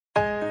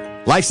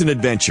Life's an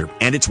adventure,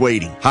 and it's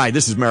waiting. Hi,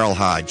 this is Merrill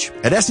Hodge.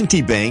 At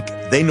S&T Bank,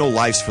 they know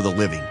life's for the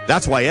living.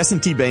 That's why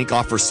S&T Bank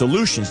offers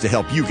solutions to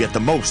help you get the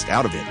most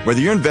out of it. Whether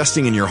you're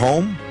investing in your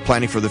home,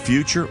 planning for the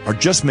future, or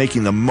just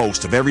making the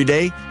most of every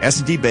day,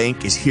 S&T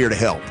Bank is here to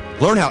help.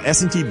 Learn how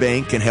S&T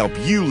Bank can help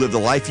you live the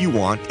life you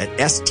want at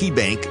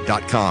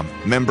stbank.com.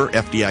 Member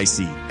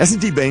FDIC.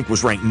 S&T Bank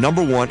was ranked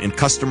 #1 in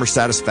customer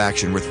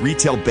satisfaction with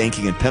retail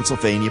banking in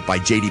Pennsylvania by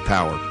J.D.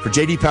 Power. For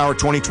J.D. Power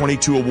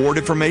 2022 award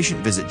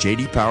information, visit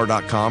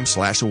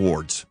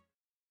jdpower.com/awards.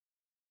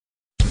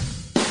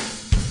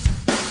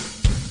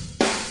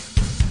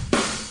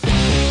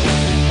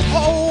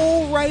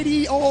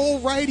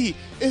 Alrighty.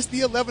 It's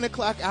the 11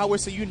 o'clock hour,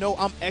 so you know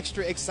I'm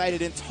extra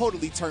excited and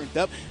totally turned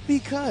up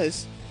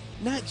because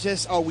not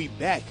just are we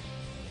back,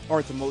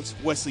 Arthur Moats,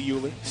 Wesley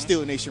Euler,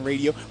 Steel Nation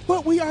Radio,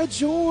 but we are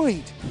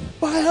joined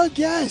by a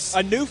guest.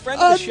 A new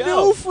friend of the show.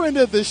 A new friend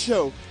of the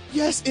show.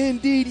 Yes,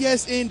 indeed.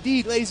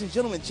 Ladies and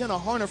gentlemen, Jenna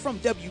Harner from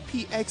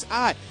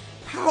WPXI.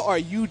 How are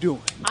you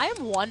doing? I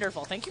am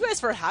wonderful. Thank you guys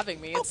for having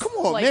me. Come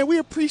on, man. We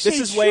appreciate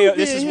this is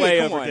you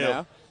way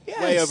overdue. Yes,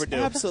 way overdue.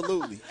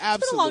 Absolutely.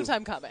 It's been a long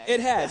time coming.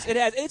 It has.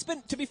 It's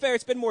been, to be fair,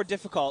 it's been more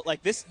difficult.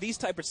 Like these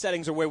type of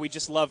settings are where we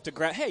just love to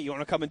grab. Hey, you want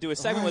to come and do a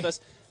segment with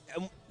us?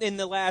 In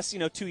the last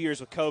 2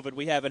 years with COVID,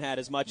 we haven't had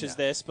as much as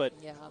this, but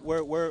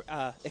we're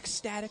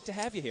ecstatic to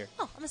have you here.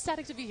 Oh, I'm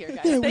ecstatic to be here,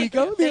 guys. There we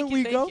go. Thank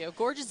you.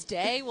 Gorgeous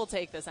day. We'll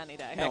take this any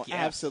day. No,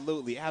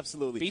 absolutely.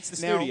 Beats the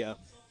studio.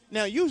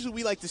 Now, usually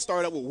we like to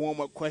start up with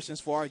warm-up questions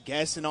for our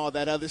guests and all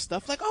that other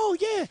stuff. Like, oh,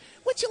 yeah,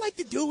 what you like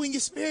to do in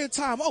your spare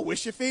time? Oh,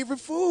 what's your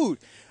favorite food?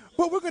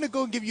 But we're going to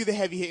go and give you the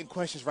heavy-hitting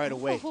questions right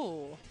away.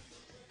 Ooh.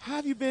 How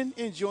have you been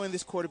enjoying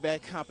this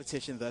quarterback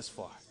competition thus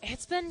far?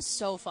 It's been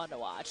so fun to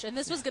watch. And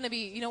this was going to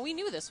be, we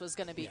knew this was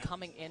going to be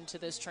coming into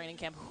this training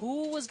camp.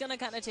 Who was going to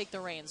kind of take the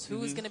reins? Who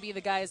was going to be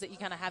the guys that you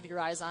kind of have your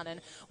eyes on? And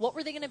what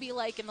were they going to be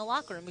like in the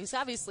locker room? Because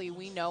obviously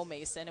we know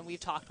Mason, and we've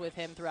talked with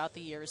him throughout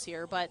the years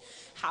here. But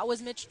how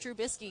is Mitch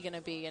Trubisky going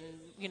to be? And,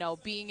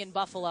 being in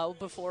Buffalo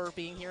before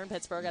being here in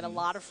Pittsburgh, I had a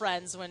lot of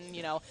friends when,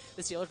 the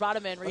Steelers brought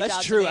him in, reached out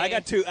That's true. to me.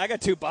 I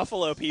got two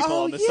Buffalo people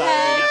on the yeah,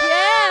 side.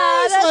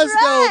 Yeah, that's Let's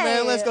right. go,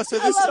 man. Let's go. So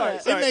this Sorry.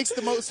 it makes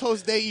the most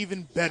host day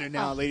even better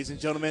now, ladies and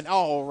gentlemen.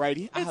 All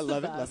righty. I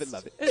love it.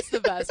 It's the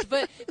best.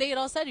 But they had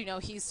all said,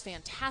 he's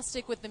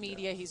fantastic with the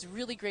media. He's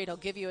really great. He'll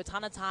give you a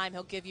ton of time.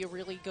 He'll give you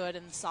really good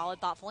and solid,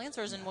 thoughtful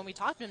answers. And when we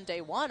talked to him day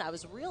one, I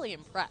was really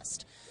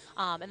impressed.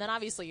 And then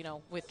obviously,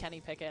 with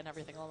Kenny Pickett and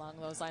everything along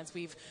those lines,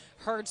 we've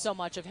heard so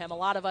much of him. A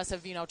lot of us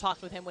have,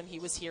 talked with him when he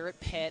was here at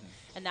Pitt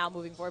and now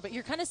moving forward. But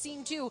you're kind of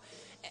seeing, too,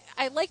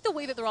 I like the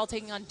way that they're all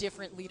taking on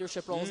different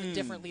leadership roles and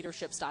different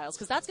leadership styles,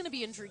 because that's going to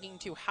be intriguing,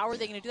 too. How are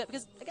they going to do that?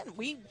 Because, again,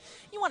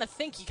 you want to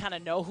think you kind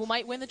of know who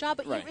might win the job,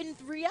 but in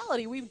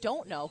reality, we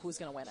don't know who's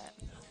going to win it.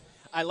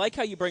 I like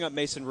how you bring up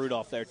Mason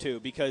Rudolph there, too,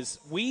 because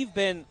we've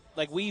had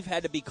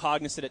to be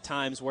cognizant at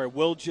times where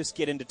we'll just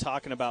get into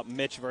talking about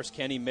Mitch versus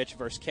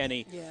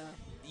Kenny. Yeah.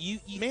 You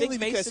Mainly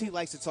think because Mason, he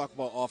likes to talk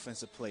about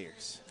offensive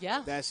players.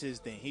 Yeah. That's his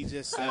thing. He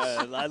just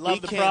I love he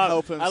the can't prom.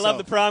 help I himself. love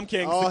the prom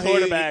kings, the he-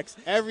 quarterbacks.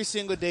 every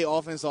single day,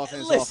 offense.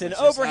 Listen, offense.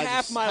 over I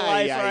half just- my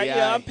life, right?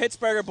 Yeah, I'm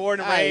Pittsburgher born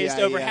and raised.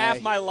 Over half aye.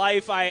 my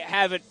life, I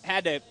haven't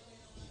had to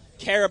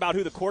care about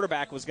who the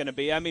quarterback was going to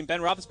be. I mean, Ben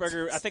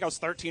Roethlisberger, I think I was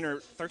 13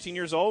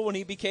 years old when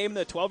he became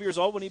 12 years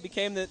old when he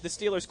became the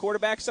Steelers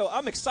quarterback. So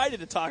I'm excited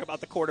to talk about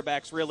the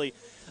quarterbacks, really.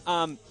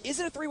 Is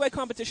it a three-way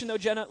competition, though,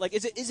 Jenna? Like,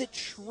 is it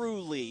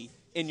truly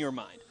in your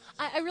mind?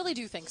 I really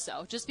do think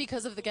so, just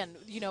because of, again,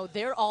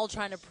 they're all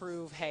trying to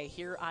prove, hey,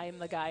 here I am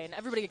the guy, and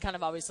everybody kind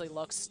of obviously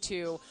looks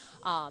to,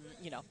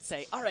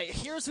 say, all right,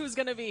 here's who's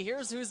going to be,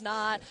 here's who's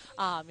not,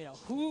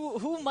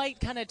 who might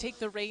kind of take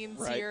the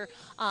reins here.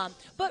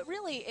 But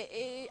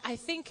really, I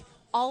think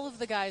all of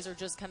the guys are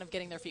just kind of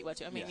getting their feet wet,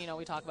 too. I mean,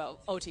 we talk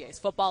about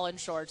OTAs, football in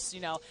shorts,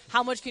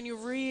 how much can you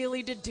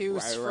really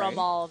deduce from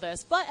all of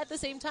this? But at the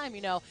same time,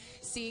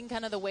 seeing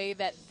kind of the way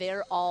that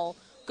they're all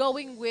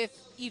going with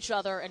each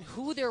other and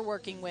who they're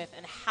working with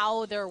and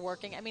how they're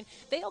working. I mean,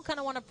 they all kind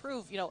of want to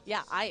prove,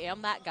 I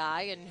am that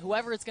guy, and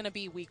whoever it's going to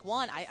be week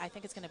one, I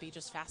think it's going to be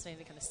just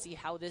fascinating to kind of see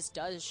how this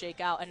does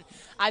shake out. And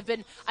I've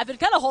been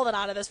kind of holding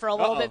on to this for a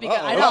little bit because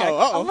I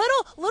know a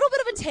little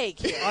bit of a take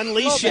here.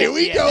 Unleash it. Here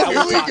we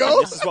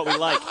go. This is what we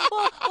like.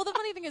 Well, the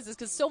funny thing is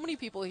because so many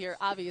people here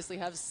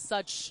obviously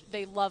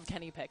they love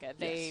Kenny Pickett.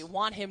 They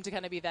want him to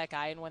kind of be that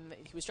guy. And when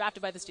he was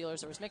drafted by the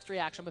Steelers, there was mixed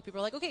reaction, but people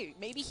are like, okay,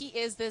 maybe he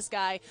is this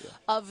guy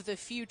of the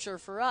future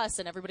for us,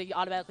 and everybody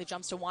automatically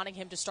jumps to wanting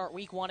him to start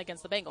week one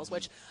against the Bengals,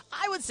 which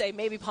I would say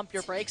maybe pump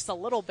your brakes a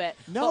little bit.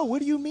 No, what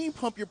do you mean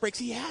pump your brakes?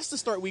 He has to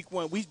start week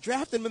one. We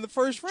drafted him in the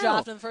first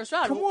round.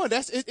 Come on,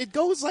 it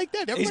goes like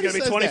that. Everybody He's going to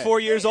be says 24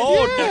 that. years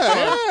old.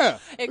 Yeah.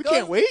 We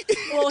can't wait.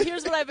 Well,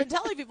 here's what I've been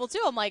telling people,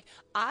 too. I'm like,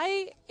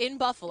 in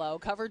Buffalo,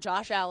 covered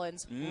Josh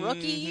Allen's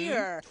rookie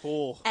year.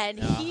 Cool. And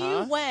he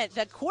went,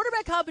 the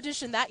quarterback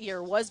competition that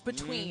year was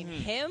between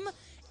him,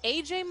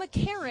 A.J.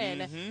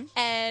 McCarron,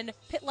 and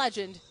Pitt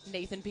legend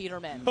Nathan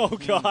Peterman. Oh,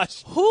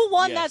 gosh. Who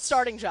won that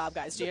starting job,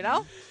 guys? Do you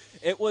know?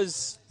 It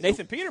was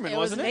Nathan Peterman,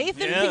 wasn't it?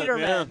 Nathan Yeah,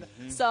 Peterman.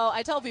 yeah. So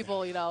I tell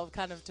people,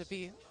 kind of to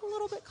be a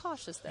little bit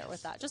cautious there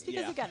with that. Just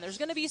because, Yeah. again, there's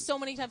going to be so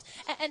many times.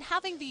 And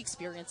having the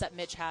experience that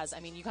Mitch has,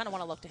 you kind of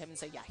want to look to him and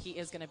say, yeah, he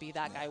is going to be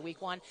that guy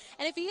week one.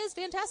 And if he is,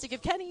 fantastic.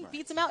 If Kenny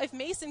beats him out, if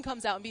Mason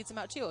comes out and beats him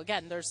out too,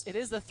 again, it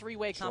is the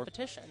three-way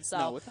competition. So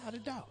No, without a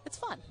doubt. it's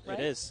fun, right?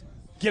 It is.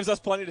 Gives us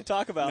plenty to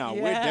talk about. No,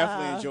 Yeah. we're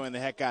definitely enjoying the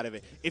heck out of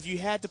it. If you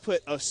had to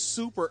put a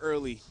super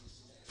early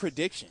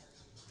prediction,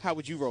 how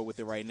would you roll with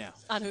it right now?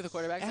 On who the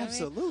quarterback's going to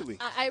be? Absolutely.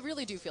 I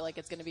really do feel like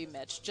it's going to be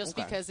Mitch, just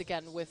Okay. because,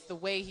 again, with the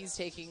way he's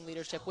taking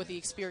leadership, with the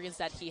experience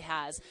that he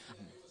has,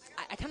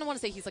 I kind of want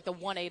to say he's like the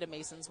 1A to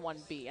Mason's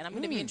 1B. And I'm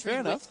going to be fair intrigued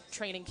enough. with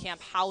training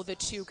camp, how the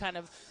two kind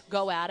of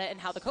go at it and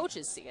how the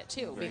coaches see it,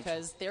 too.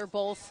 Because they're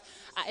both,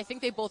 I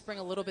think they both bring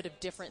a little bit of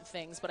different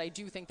things, but I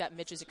do think that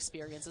Mitch's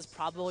experience is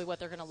probably what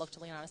they're going to look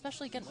to lean on,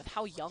 especially, again, with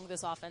how young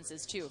this offense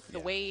is, too. The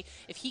way,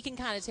 if he can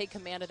kind of take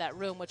command of that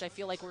room, which I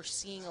feel like we're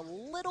seeing a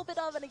little bit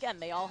of, and again,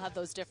 they all have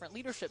those different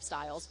leadership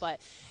styles, but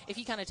if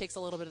he kind of takes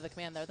a little bit of the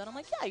command there, then I'm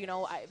like, yeah,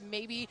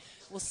 maybe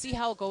we'll see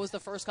how it goes the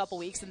first couple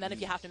weeks, and then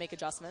if you have to make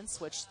adjustments,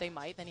 which they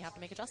might, then you have to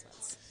make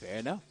adjustments. Fair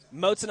enough.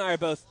 Moats and I are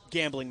both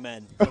gambling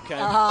men. Okay.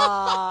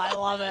 I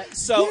love it.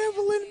 So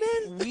Gambling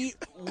men.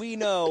 we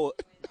know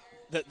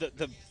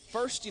the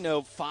first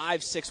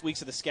 5-6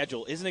 weeks of the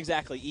schedule isn't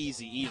exactly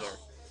easy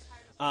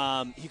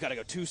either. You got to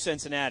go to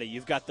Cincinnati.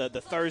 You've got the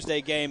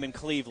Thursday game in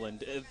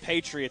Cleveland.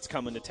 Patriots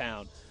coming to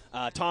town.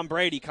 Tom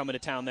Brady coming to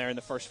town there in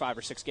the first 5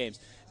 or 6 games.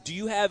 Do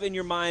you have in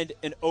your mind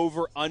an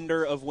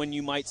over-under of when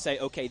you might say,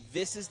 okay,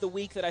 this is the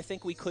week that I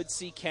think we could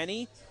see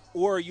Kenny?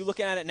 Or are you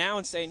looking at it now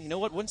and saying, you know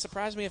what, wouldn't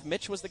surprise me if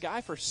Mitch was the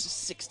guy for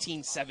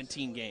 16,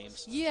 17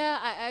 games? Yeah,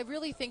 I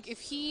really think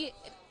if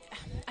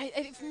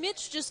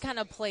Mitch just kind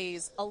of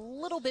plays a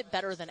little bit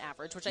better than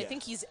average, which I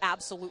think he's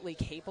absolutely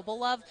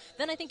capable of,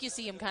 then I think you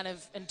see him kind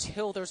of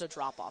until there's a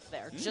drop-off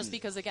there. Just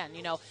because, again,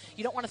 you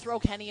don't want to throw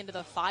Kenny into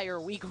the fire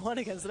week one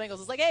against the Bengals.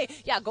 It's like, hey,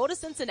 yeah, go to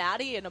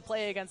Cincinnati and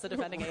play against the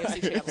defending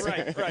AFC champs.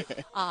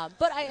 Right.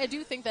 But I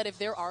do think that if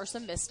there are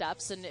some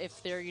missteps and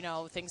if there,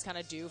 things kind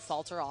of do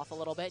falter off a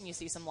little bit and you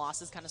see some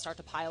losses kind of start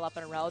to pile up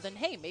in a row, then,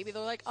 hey, maybe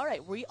they're like, all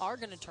right, we are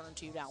going to turn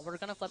to you now. We're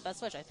going to flip that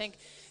switch. I think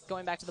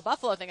going back to the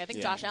Buffalo thing, I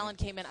think Josh Allen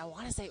came in, I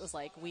want to say it was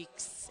like week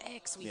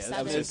 6, week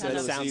 7. That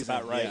sounds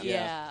about right.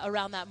 Yeah,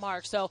 around that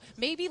mark. So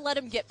maybe let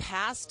him get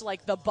past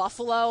like the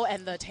Buffalo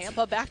and the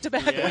Tampa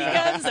back-to-back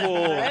weekends,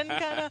 and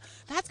kind of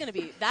that's going to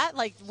be that.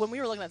 Like when we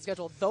were looking at the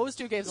schedule, those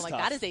 2 games, I'm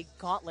like, that is a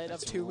gauntlet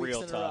of 2 weeks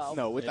in a row.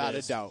 No, without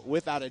a doubt.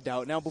 Without a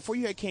doubt. Now, before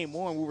you came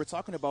on, we were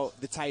talking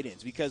about the tight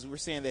ends because we were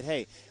saying that,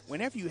 hey,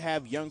 whenever you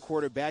have young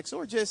quarterbacks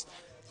or just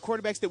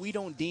quarterbacks that we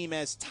don't deem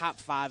as top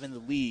 5 in the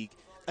league,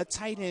 a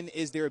tight end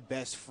is their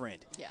best friend.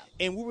 Yeah.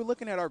 And we were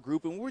looking at our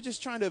group, and we were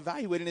just trying to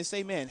evaluate it and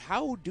say, man,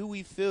 how do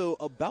we feel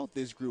about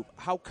this group?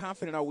 How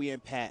confident are we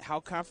in Pat? How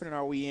confident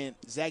are we in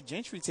Zach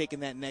Gentry taking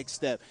that next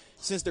step?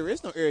 Since there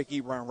is no Eric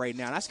Ebron right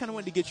now, and I just kind of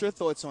wanted to get your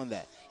thoughts on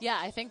that. Yeah,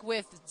 I think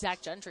with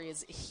Zach Gentry,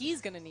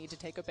 he's going to need to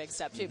take a big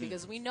step, too,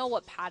 because we know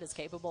what Pat is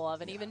capable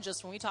of. And even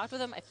just when we talked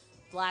with him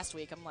last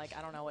week, I'm like,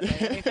 I don't know what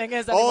day anything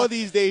is anymore. All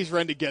these days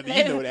run together.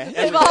 You know that.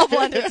 They've all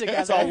blended together.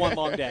 It's all one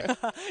long day.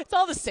 It's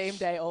all the same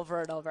day over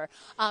and over.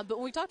 But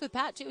when we talked with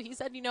Pat, too, he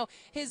said,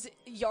 his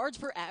yards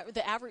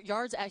the average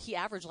yards he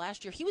averaged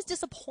last year, he was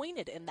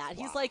disappointed in that.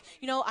 He's like,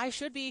 I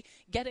should be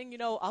getting,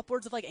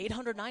 upwards of like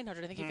 800,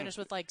 900. I think he finished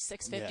with like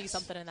 650,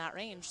 something in that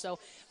range. So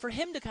for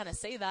him to kind of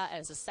say that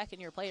as a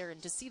second-year player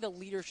and to see the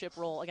leadership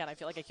role, again, I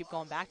feel like I keep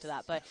going back to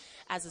that, but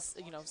as a,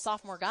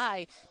 sophomore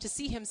guy, to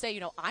see him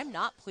say, I'm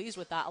not pleased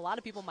with that. A lot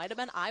of people might have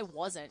been. I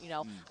wasn't.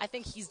 I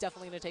think he's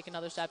definitely going to take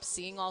another step.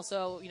 Seeing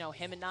also,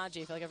 him and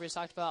Najee, I feel like everybody's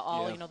talked about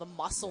all, the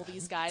muscle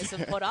these guys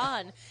have put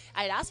on.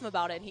 I had asked him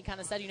about it, and he kind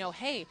of said,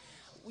 hey,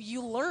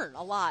 you learn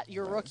a lot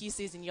your rookie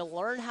season. You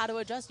learn how to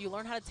adjust. You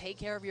learn how to take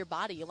care of your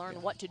body. You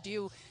learn what to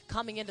do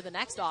coming into the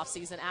next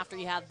offseason after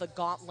you have the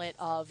gauntlet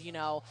of,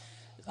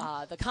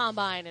 the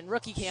combine and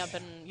rookie camp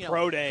and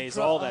pro days,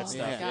 all that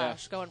stuff. stuff. Oh my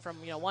gosh, going from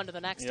one to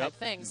the next type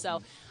thing.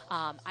 So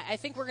I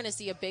think we're going to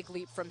see a big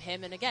leap from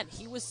him. And again,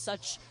 he was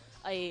such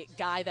a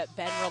guy that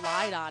Ben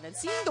relied on, and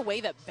seeing the way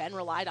that Ben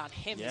relied on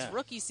him his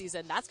rookie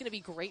season, that's going to be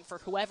great for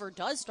whoever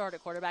does start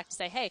at quarterback to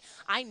say, hey,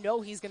 I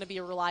know he's going to be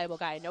a reliable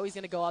guy. I know he's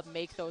going to go up and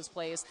make those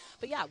plays.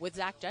 But yeah, with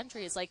Zach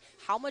Gentry, it's like,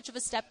 how much of a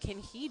step can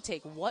he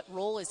take? What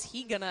role is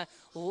he going to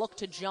look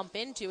to jump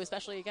into?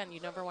 Especially, again,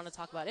 you never want to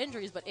talk about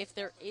injuries, but if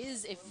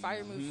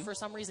Freiermuth for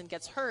some reason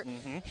gets hurt,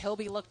 he'll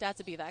be looked at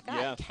to be that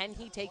guy. Yeah. Can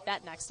he take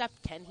that next step?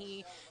 Can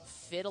he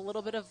fit a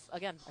little bit of,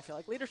 again, I feel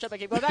like leadership, I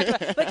keep going back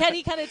to it, but can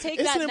he kind of take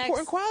that next? It's an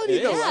important quality,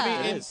 though. Yeah.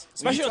 I mean,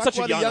 especially on such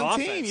a young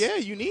team. offense. Yeah,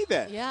 you need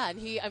that. Yeah,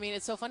 and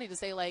it's so funny to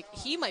say, like,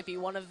 he might be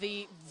one of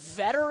the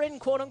veteran,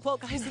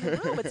 quote-unquote, guys in the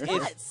room. It's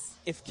nuts.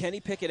 If Kenny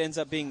Pickett ends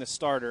up being the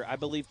starter, I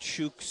believe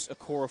Chooks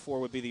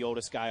Okorafor would be the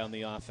oldest guy on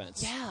the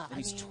offense. Yeah. And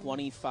he's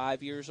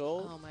 25 years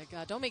old. Oh, my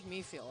God. Don't make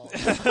me feel old.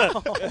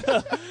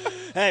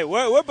 Hey,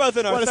 we're both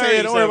in our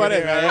 30s. Don't worry about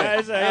it,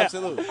 man. man.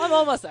 So, yeah. I'm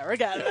almost there. We're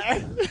getting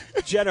there.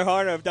 Jenna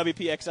Harner of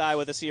WPXI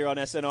with us here on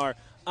SNR.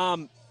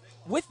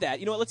 with that,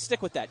 you know what, let's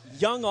stick with that.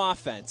 Young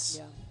offense.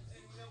 Yeah.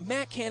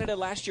 Matt Canada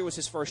last year was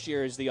his first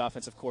year as the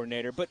offensive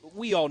coordinator, but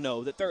we all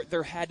know that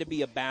there had to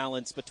be a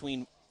balance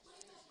between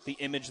the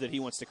image that he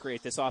wants to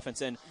create this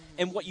offense in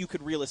and what you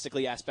could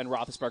realistically ask Ben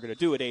Roethlisberger to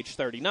do at age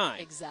 39.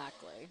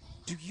 Exactly.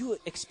 Do you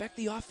expect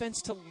the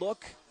offense to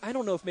look, I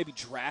don't know if maybe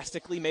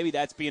drastically, maybe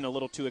that's being a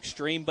little too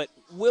extreme, but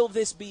will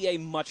this be a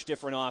much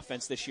different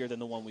offense this year than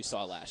the one we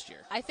saw last year?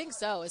 I think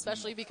so,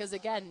 especially because,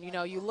 again, you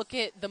know, you look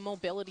at the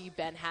mobility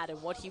Ben had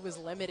and what he was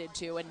limited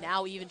to, and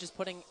now even just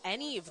putting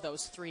any of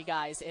those three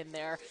guys in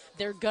there,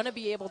 they're going to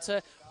be able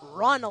to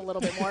run a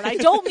little bit more. And I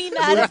don't mean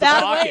that in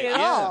that way at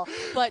all,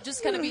 but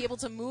just kind of be able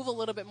to move a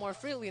little bit more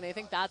freely, and I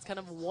think that's kind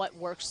of what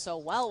works so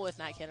well with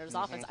Matt Canada's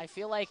offense. I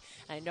feel like,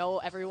 I know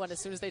everyone, as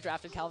soon as they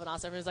drafted Calvin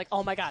Austin, everyone's like,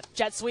 oh my God,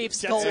 jet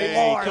sweeps, go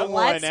more, come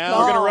let's on now. go.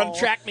 We're going to run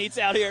track meets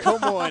out here.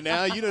 Come on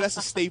now. You know that's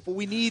a staple.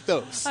 We need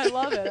those. I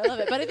love it.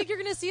 But I think you're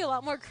going to see a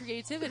lot more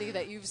creativity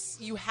that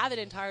you haven't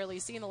entirely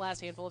seen the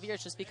last handful of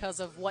years just because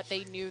of what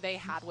they knew they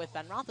had with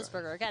Ben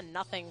Roethlisberger. Again,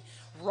 nothing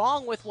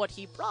wrong with what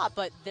he brought,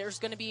 but there's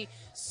going to be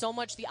so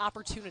much the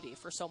opportunity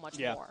for so much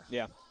more.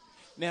 Yeah.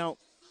 Now,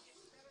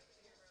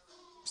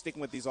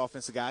 sticking with these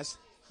offensive guys,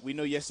 we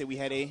know yesterday we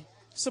had a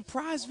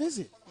surprise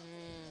visit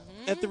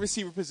at the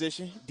receiver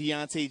position,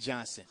 Deontay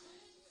Johnson.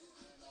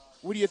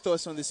 What are your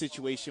thoughts on the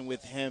situation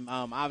with him?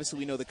 Obviously,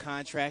 we know the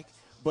contract,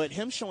 but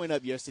him showing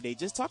up yesterday,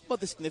 just talk about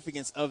the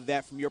significance of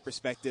that from your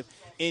perspective,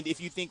 and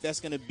if you think that's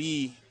going to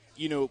be,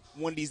 you know,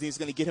 one of these things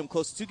going to get him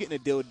closer to getting a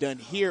deal done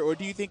here, or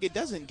do you think it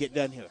doesn't get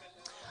done here?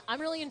 I'm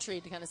really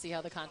intrigued to kind of see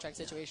how the contract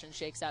situation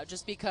shakes out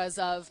just because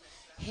of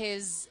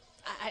his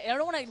 – I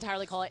don't want to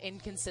entirely call it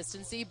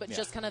inconsistency, but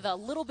just kind of the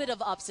little bit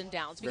of ups and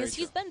downs because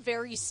he's been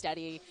very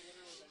steady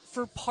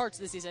for parts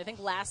of the season. I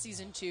think last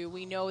season, too,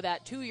 we know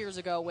that 2 years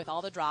ago with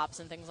all the drops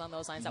and things on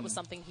those lines, that was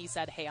something he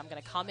said, hey, I'm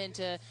going to come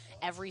into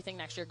everything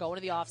next year, go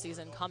into the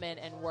offseason, come in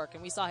and work.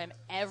 And we saw him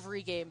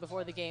every game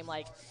before the game,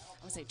 like,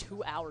 I would say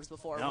 2 hours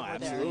before we were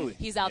there.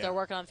 He's out there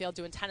working on the field,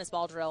 doing tennis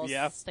ball drills,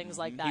 things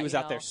like that. He was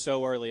out there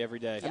so early every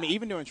day. I mean,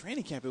 even during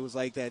training camp, it was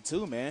like that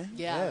too, man.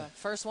 Yeah.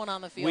 First one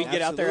on the field. We'd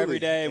get out there every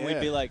day, and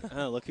we'd be like,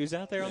 oh, look who's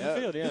out there on the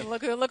field. Yeah.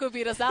 Look who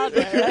beat us out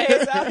there.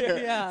 Right? out here.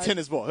 Yeah.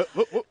 Tennis ball.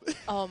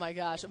 Oh, my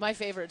gosh. My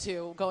favorite,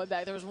 too, going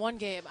back, there was one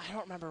game, I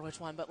don't remember which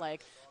one, but,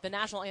 like, the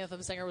national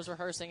anthem singer was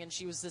rehearsing, and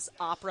she was this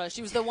opera.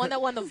 She was the one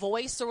that won The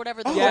Voice or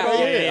whatever.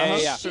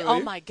 Yeah.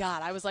 Oh, my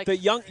God. I was like. The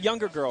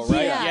younger girl,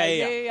 right?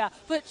 Yeah.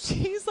 But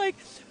she's, like,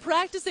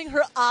 practicing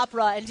her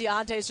opera, and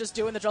Deontay's just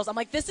doing the drills. I'm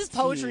like, this is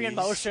poetry in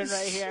motion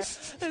right here.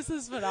 This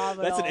is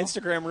phenomenal. That's an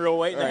Instagram reel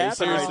waiting to happen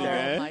seriously, right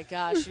there. man. Oh, my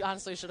gosh. She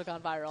honestly should have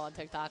gone viral on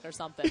TikTok or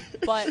something.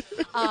 But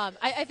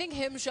I think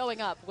him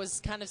showing up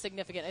was kind of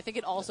significant. I think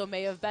it also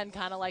may have been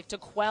kind of like to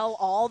quell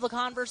all the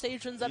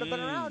conversations that have been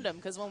around him.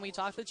 Because when we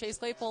talked with Chase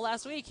Claypool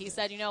last week, he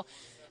said, you know,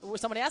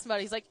 somebody asked him about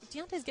it. He's like,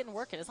 Deontay's getting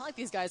working. It's not like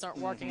these guys aren't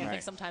working. I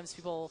think sometimes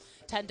people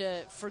tend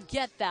to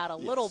forget that a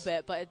little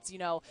bit. But, it's, you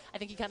know, I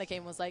think he kind of came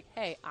and was like,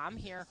 hey, I'm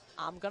here.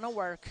 I'm going to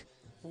work.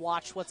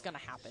 Watch what's going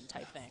to happen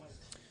type thing.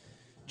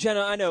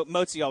 Jenna, I know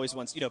Motzi always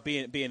wants, you know,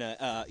 being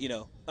a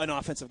an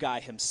offensive guy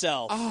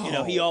himself. You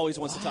know, he always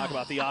wants to talk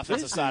about the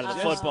offensive side of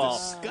the football.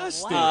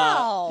 Disgusting.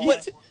 Wow.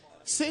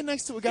 Sitting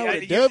next to a guy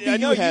with a W, I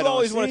know you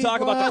always want to talk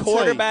about the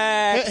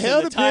quarterbacks,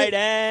 and the tight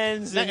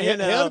ends, and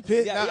hell to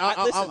pit.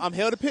 Listen, I'm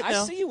held to pit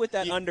now. I see you with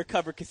that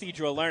undercover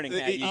cathedral learning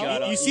hat you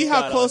got on. You see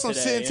how close I'm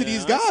today, sitting to you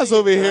these know? guys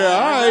over here. All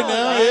right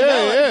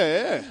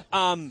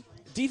now, yeah.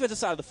 Defensive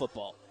side of the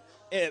football.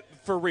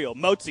 For real,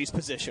 Motzi's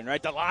position,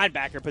 right? The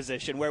linebacker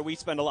position, where we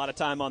spend a lot of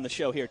time on the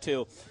show here,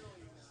 too.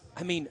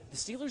 I mean, the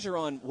Steelers are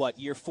on,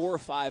 year 4 or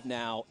 5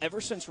 now,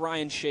 ever since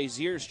Ryan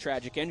Shazier's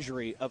tragic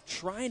injury, of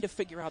trying to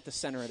figure out the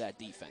center of that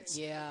defense.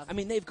 Yeah. I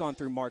mean, they've gone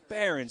through Mark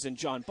Barons and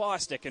John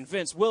Bostic and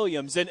Vince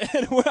Williams, and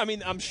I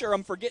mean, I'm sure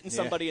I'm forgetting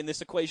somebody in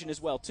this equation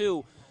as well,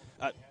 too.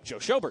 Joe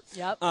Schobert.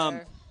 Yep.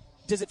 Sure.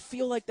 Does it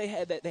feel like they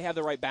have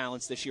the right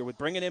balance this year with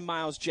bringing in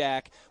Miles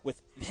Jack,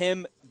 with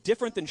him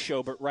different than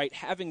Schobert, right,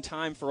 having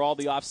time for all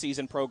the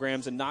offseason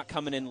programs and not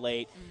coming in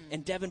late,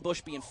 and Devin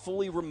Bush being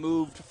fully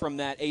removed from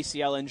that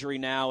ACL injury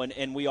now,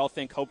 and we all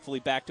think hopefully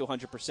back to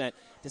 100%.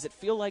 Does it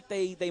feel like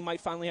they might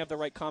finally have the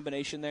right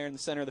combination there in the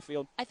center of the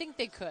field? I think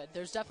they could.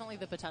 There's definitely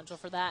the potential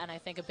for that, and I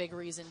think a big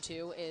reason,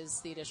 too, is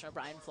the addition of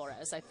Brian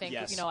Flores. I think,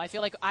 you know, I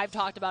feel like I've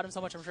talked about him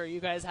so much, I'm sure you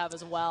guys have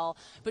as well,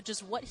 but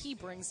just what he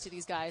brings to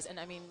these guys, and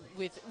I mean,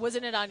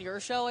 wasn't it on your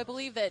show, I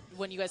believe, that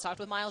when you guys talked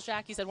with Miles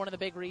Jack, he said one of the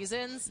big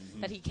reasons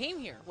that he came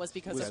here was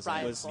because of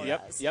Brian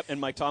Flores. Yep, and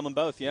Mike Tomlin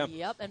both,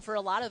 Yep, and for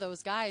a lot of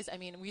those guys, I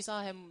mean, we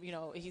saw him, you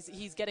know,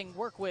 he's getting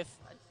work with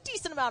a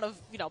decent amount of,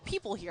 you know,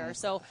 people here,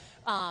 so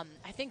I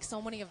think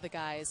so many of the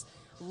guys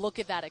look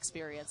at that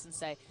experience and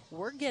say,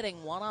 we're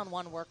getting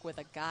one-on-one work with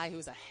a guy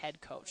who's a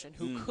head coach and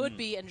who could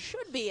be and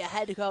should be a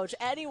head coach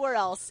anywhere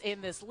else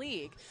in this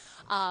league.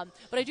 But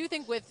I do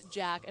think with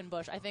Jack and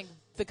Bush, I think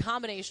the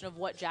combination of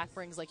what Jack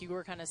brings, like you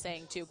were kind of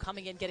saying too,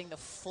 coming in, getting the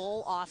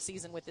full off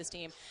season with this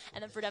team,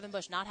 and then for Devin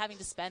Bush not having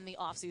to spend the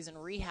off season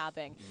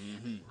rehabbing.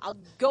 I'll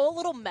go a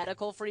little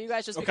medical for you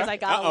guys just because I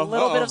got a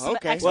little bit of some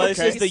extra. Well, this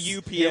is the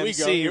Here we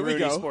go, UPMC here we Rudy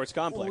go. Sports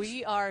Complex.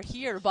 We are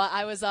here, but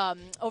I was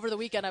over the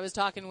weekend. I was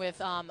talking with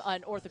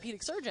an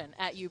orthopedic surgeon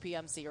at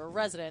UPMC, or a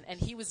resident, and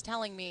he was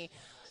telling me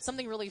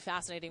something really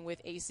fascinating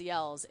with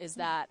ACLs is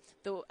that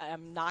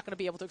I'm not going to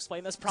be able to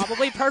explain this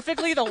probably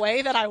perfectly the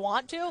way that I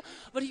want to,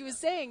 but he was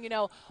saying,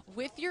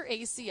 with your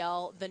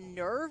ACL, the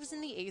nerves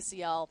in the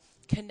ACL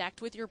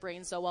connect with your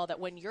brain so well that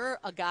when you're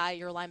a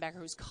linebacker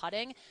who's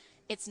cutting,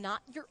 it's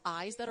not your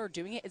eyes that are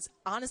doing it.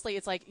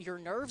 It's like your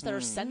nerves that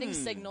are sending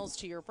signals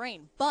to your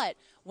brain. But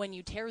when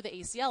you tear the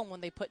ACL and when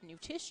they put new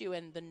tissue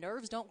in, the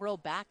nerves don't grow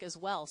back as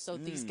well. So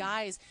these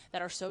guys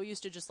that are so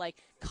used to just like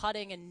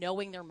cutting and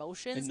knowing their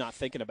motions and not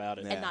thinking about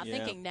it. and not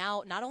thinking,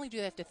 now not only do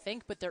they have to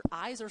think, but their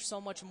eyes are so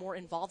much more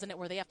involved in it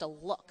where they have to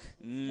look,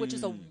 which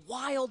is a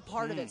wild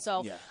part of it.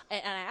 So,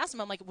 and I asked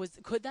him, I'm like,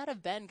 could that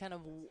have been kind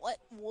of what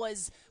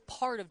was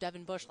part of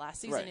Devin Bush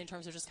last season in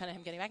terms of just kind of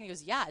him getting back? And he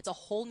goes, yeah, it's a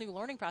whole new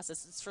learning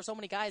process. It's for so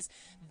many guys,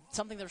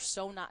 something they're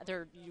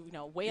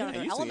way out of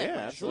their element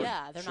with.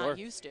 Yeah, they're not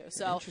used to.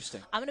 So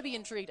Interesting. I'm going to be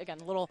intrigued. Again,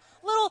 a little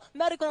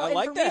medical I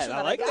like information that.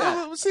 I like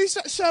that. Oh, see,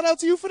 shout out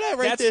to you for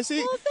that there. See,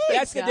 Well, That's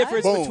thanks, the guys.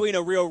 difference Boom. between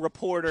a real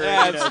reporter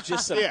and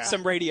just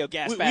some radio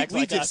gas bags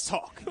we like just us.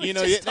 talk. We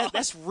just talk.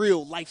 That's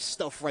real life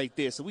stuff right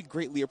there. So we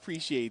greatly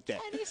appreciate that.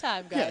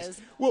 Anytime, guys.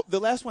 Yes. Well, the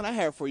last one I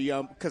have for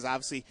you, because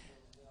obviously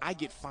I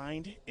get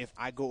fined if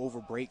I go over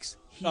breaks.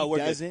 He we're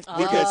good. doesn't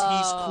because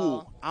he's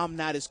cool. I'm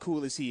not as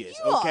cool as he is.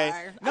 You okay.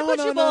 are. No, I put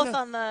no, you no, both no.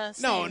 on the No,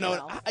 same no.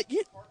 level.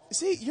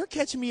 See, you're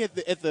catching me at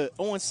the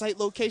on-site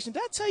location.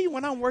 Did I tell you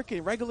when I'm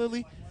working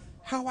regularly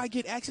how I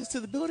get access to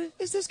the building?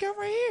 It's this guy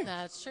right here.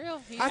 That's true.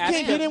 I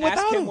can't get in ask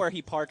without him him. where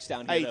he parks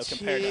down here, Hey, though,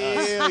 compared to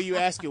us. chill. You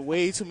asking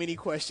way too many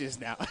questions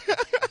now.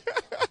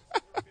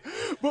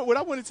 But what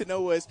I wanted to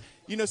know was,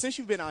 since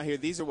you've been out here,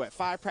 these are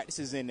 5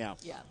 practices in now.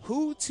 Yeah.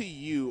 Who to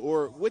you,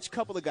 or which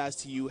couple of guys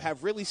to you,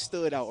 have really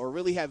stood out or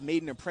really have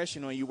made an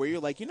impression on you where you're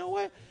like, you know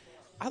what?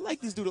 I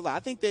like this dude a lot. I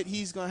think that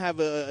he's going to have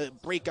a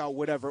breakout,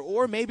 whatever.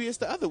 Or maybe it's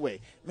the other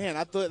way. Man,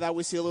 I thought I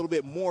would see a little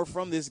bit more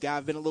from this guy.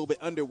 I've been a little bit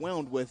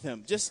underwhelmed with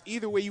him. Just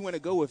either way you want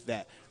to go with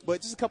that.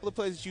 But just a couple of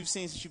players that you've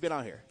seen since you've been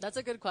out here. That's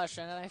a good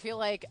question, and I feel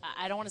like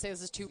I don't want to say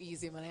this is too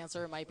easy of an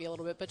answer. It might be a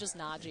little bit, but just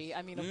Najee.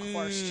 I mean, of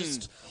course,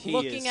 just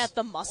looking at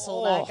the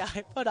muscle that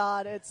guy put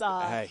on, it's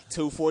Hey,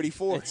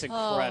 244. It's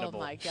incredible.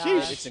 Oh my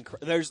gosh.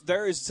 It's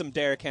there is some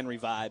Derrick Henry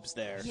vibes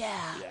there. yeah.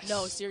 Yes.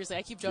 No, seriously,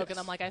 I keep joking. Yes.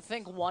 I'm like, I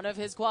think one of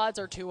his quads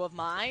or 2 of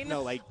mine.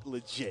 No, like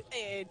legit.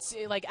 It's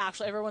like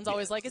actually, everyone's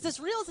always like, "Is this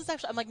real? Is this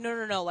actually?" I'm like,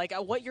 no. Like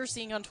what you're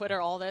seeing on Twitter,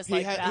 all this,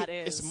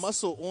 It's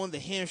muscle on the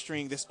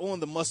hamstring that's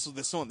on the muscle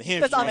that's on the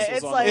hamstring. That's on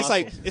it. It's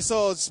like- it's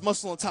all it's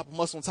muscle on top of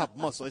muscle on top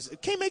of muscle.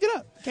 Can't make it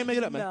up. Can't make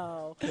it up, man.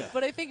 No.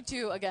 But I think,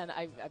 too, again,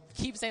 I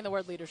keep saying the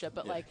word leadership,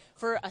 but, like,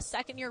 for a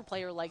second-year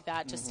player like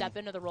that to step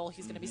into the role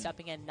he's going to be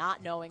stepping in,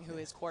 not knowing who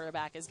his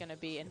quarterback is going to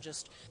be and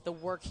just the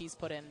work he's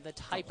put in, the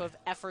type of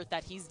effort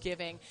that he's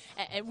giving.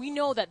 And we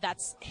know that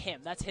that's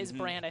him. That's his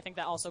brand. I think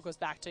that also goes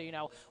back to,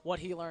 what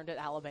he learned at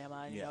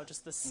Alabama and,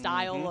 just the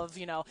style of,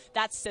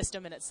 that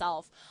system in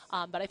itself.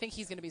 But I think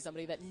he's going to be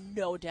somebody that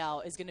no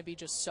doubt is going to be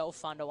just so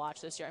fun to watch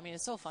this year. I mean,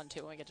 it's so fun,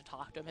 too, when we get to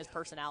talk to him. His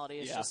personality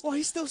is just Well,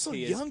 he's still so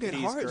young at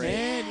he's heart, great.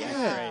 man. He's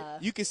Yeah.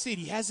 great. You can see it.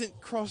 He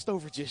hasn't crossed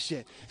over just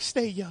yet.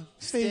 Stay young.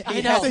 Stay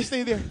I know.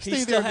 Stay there. Stay He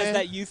still there, has man.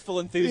 that youthful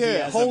enthusiasm.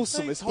 Yeah,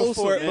 wholesome. It's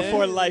wholesome, man.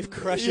 before life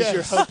crushes Yes.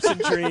 your hopes and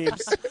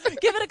dreams.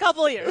 give it a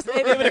couple of years. Give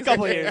it a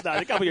couple of years.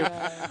 A couple years.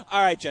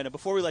 All right, Jenna,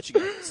 before we let you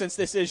go, since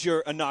this is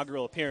your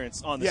inaugural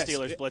appearance on the Yes.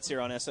 Steelers Blitz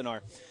here on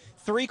SNR,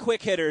 3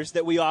 quick hitters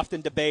that we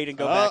often debate and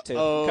go back to.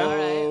 Uh-oh. Okay?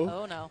 All right.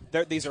 Oh,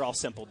 no. These are all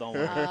simple, don't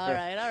worry. All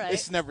right.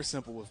 It's never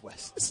simple with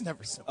Wes. It's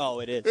never simple. Oh,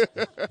 it is.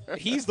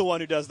 He's the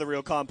one who does the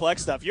real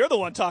complex stuff. You're the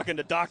one talking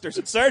to doctors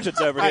and surgeons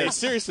over here. Hey,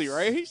 seriously,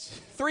 right?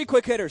 3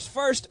 quick hitters.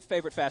 First,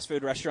 favorite fast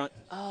food restaurant.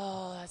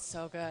 Oh, that's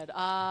so good.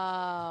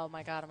 Oh,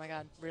 my God.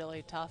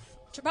 Really tough.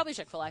 Probably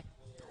Chick-fil-A.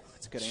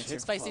 That's a good answer.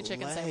 Spicy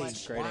chicken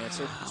sandwich. Great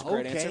answer. That's a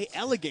great Okay, answer.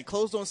 elegant.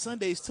 Closed on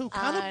Sundays, too.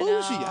 Kind of I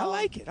bougie. know. I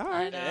like it. All I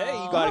right. know.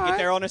 Hey, you got to get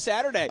there on a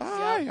Saturday. All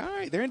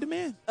right. They're in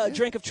demand.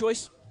 Drink of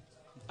choice.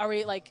 Are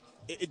we like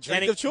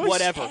Drink of choice.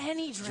 Whatever.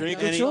 any drink?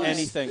 Drink of of choice.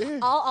 Anything. Yeah.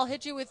 I'll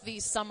hit you with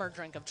the summer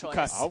drink of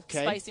choice.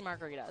 Okay. Spicy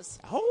margaritas.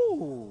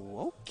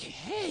 Oh,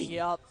 okay.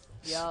 Yep.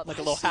 Like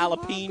a little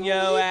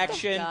jalapeno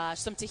action. Gosh,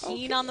 some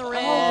tahini on the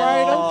rim. All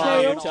right, Oh,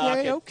 okay, you're okay,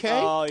 talking.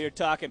 okay. Oh, you're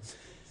talking.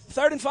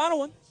 Third and final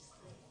one.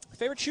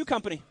 Favorite shoe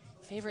company.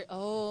 favorite.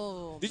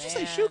 Oh, Did you man.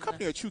 say shoe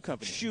company or True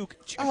Company? Shoe.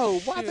 Oh,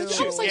 why did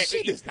she say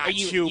she does not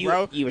chew,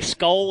 bro? You a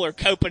Skull or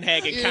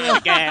Copenhagen kind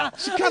of gal?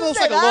 She kind of looks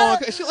like a long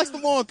cut. She likes the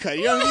long cut.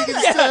 You know what I mean? You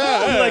can just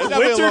Like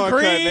definitely a winter long cut,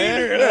 green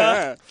man. or-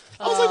 Yeah.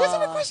 I was like, what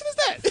type of question is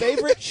that?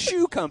 Favorite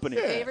shoe company?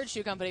 Favorite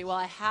shoe company? Well,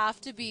 I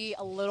have to be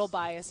a little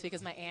biased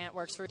because my aunt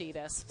works for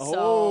Adidas. So,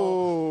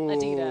 Oh,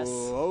 Adidas.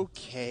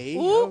 Okay.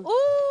 Ooh,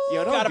 ooh.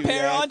 Yo, don't Got a do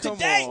pair that. on Come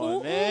today. on,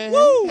 Ooh, man.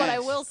 woo. But I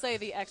will say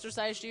the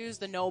exercise shoes,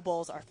 the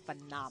Nobles, are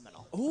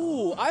phenomenal.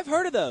 Ooh, I've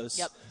heard of those.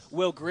 Yep.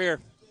 Will Greer,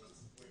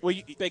 Well,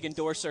 you, big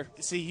endorser.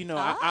 see, you know,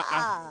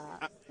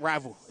 I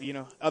rival, you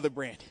know, other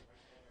brand.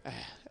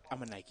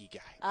 I'm a Nike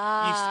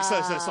guy.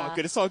 So it's all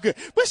good. It's all good.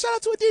 But shout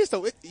out to Adidas,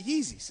 though.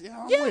 Yeezys.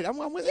 Yeah,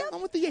 I'm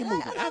with the Ye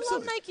movement. I love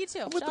Absolutely. Nike, too.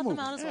 I'm with Shout the them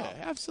movement. out as well.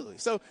 Yeah, absolutely.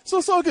 So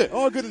it's all good.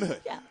 All good in the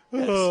hood. Yeah.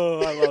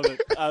 Oh, I love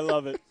it. I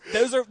love it.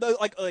 Those are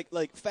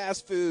like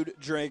fast food,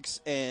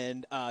 drinks,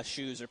 and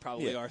shoes are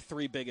probably Yeah. our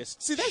three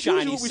biggest See, that's shiny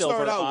usually what we silver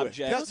start out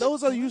objects. with.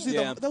 Those are usually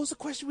Yeah. those are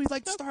questions we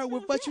like to start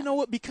with. But you know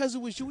what? Because it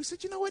was you, we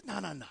said, you know what?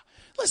 No.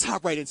 Let's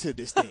hop right into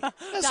this thing.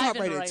 Let's hop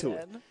Diving right right into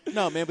it. in.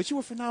 No, man, but you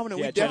were phenomenal.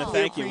 Yeah, We Jenna, definitely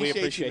thank you. We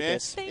appreciate man.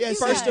 this. Thank Yes,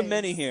 you, First guys. of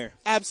many here.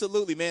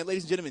 Absolutely, man.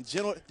 Ladies and gentlemen,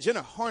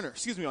 Jenna Harner,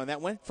 excuse me on that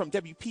one, from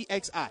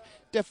WPXI.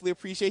 Definitely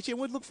appreciate you,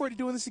 and we look forward to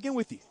doing this again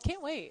with you.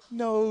 Can't wait.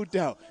 No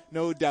doubt.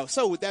 No doubt.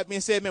 So with that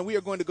being said, man, we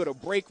are going to go to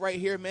break right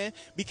here, man,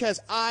 because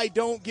I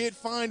don't get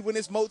fined when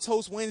it's Moats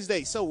Host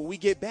Wednesday. So when we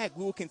get back,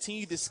 we will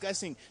continue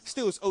discussing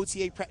Steelers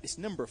OTA practice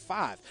number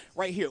 5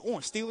 right here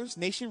on Steelers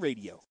Nation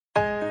Radio.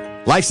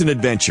 Life's an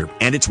adventure,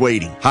 and it's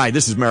waiting. Hi,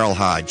 this is Merrill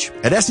Hodge.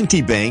 At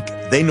S&T Bank,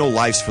 they know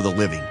life's for the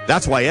living.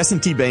 That's why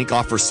S&T Bank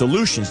offers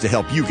solutions to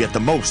help you get the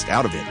most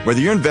out of it. Whether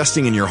you're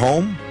investing in your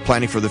home,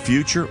 planning for the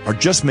future, or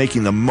just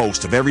making the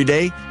most of every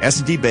day,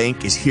 S&T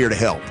Bank is here to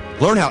help.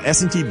 Learn how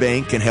S&T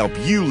Bank can help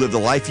you live the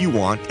life you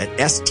want at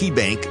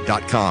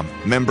stbank.com.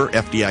 Member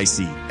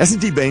FDIC.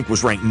 S&T Bank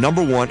was ranked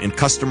number 1 in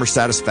customer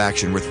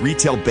satisfaction with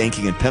retail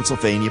banking in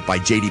Pennsylvania by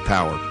J.D.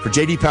 Power. For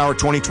J.D. Power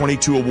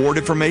 2022 award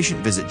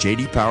information, visit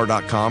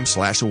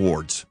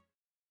jdpower.com/awards.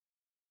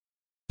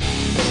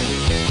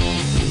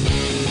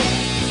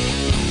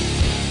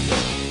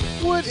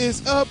 What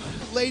is up,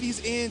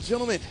 ladies and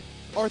gentlemen?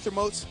 Arthur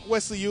Moats,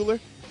 Wesley Euler,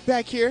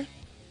 back here.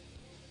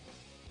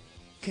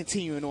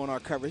 Continuing on our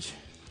coverage,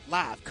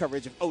 live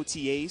coverage of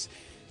OTAs.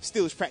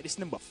 Steelers practice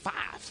number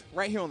 5,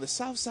 right here on the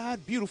south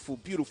side. Beautiful,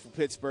 beautiful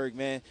Pittsburgh,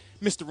 man.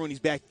 Mr. Rooney's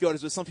backyard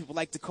is what some people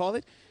like to call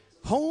it.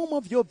 Home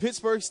of your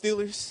Pittsburgh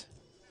Steelers.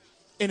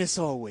 And it's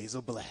always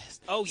a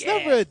blast. Oh, It's yeah.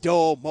 never a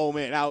dull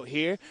moment out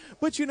here.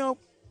 But, you know,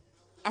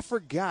 I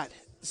forgot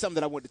something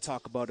that I wanted to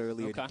talk about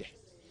earlier Okay. today.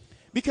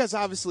 Because,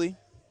 obviously,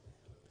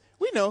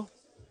 we know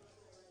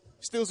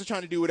Steelers are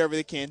trying to do whatever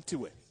they can to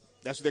win.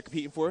 That's what they're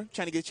competing for,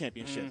 trying to get a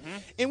championship. Mm-hmm.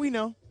 And we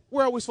know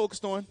we're always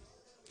focused on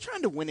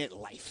trying to win at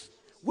life.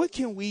 What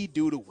can we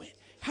do to win?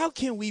 How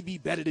can we be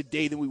better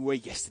today than we were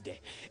yesterday?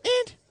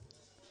 And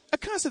a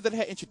concept that I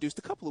had introduced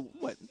a couple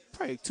of,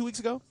 probably 2 weeks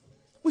ago,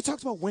 we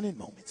talked about winning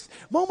moments.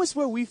 Moments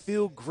where we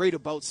feel great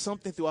about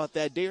something throughout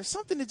that day or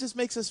something that just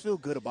makes us feel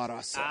good about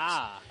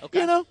ourselves. Okay.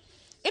 You know?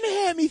 And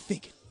it had me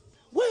thinking,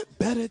 what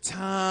better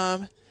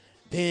time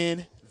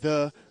than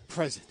the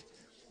present?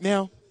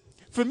 Now,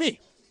 for me,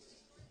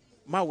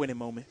 my winning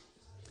moment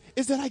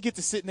is that I get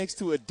to sit next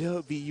to a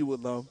WVU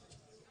alum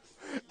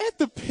at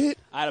the pit,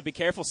 I gotta be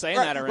careful saying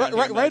Right- that around right- here.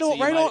 right- right Moatsy. on-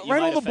 You right might- on- you right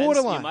might on the offend-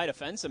 borderline. You might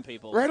offend some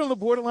people. right on the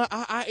borderline.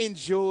 I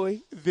enjoy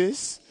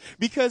this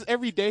because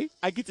every day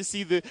I get to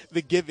see the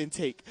give and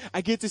take. I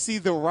get to see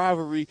the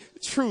rivalry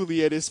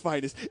truly at its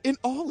finest in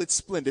all its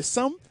splendor.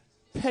 Some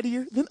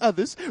pettier than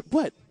others,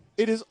 but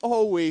it is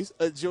always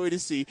a joy to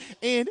see.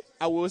 And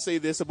I will say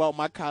this about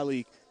my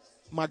colleague,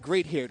 my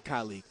great-haired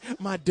colleague,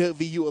 my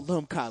WVU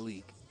alum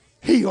colleague.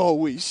 He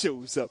always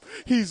shows up.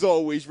 He's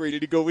always ready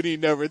to go, and he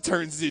never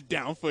turns it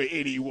down for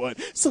anyone.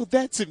 So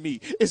that, to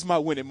me, is my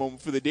winning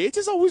moment for the day. It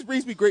just always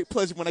brings me great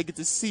pleasure when I get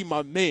to see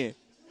my man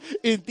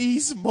in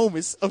these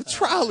moments of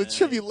trial and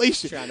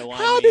tribulation. Trying to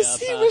wind How me does up,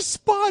 he huh?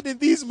 respond in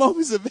these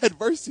moments of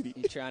adversity?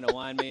 You trying to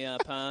wind me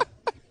up, huh?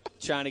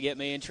 Trying to get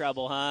me in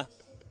trouble, huh?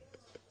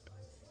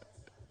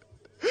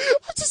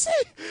 I'm just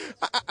saying,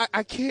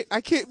 I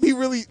can't be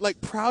really, like,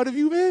 proud of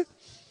you, man.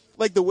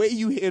 Like, the way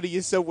you handle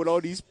yourself with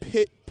all these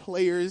pit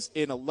players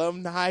and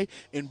alumni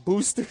and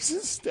boosters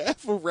and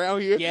staff around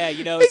here. Yeah,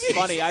 you know, it's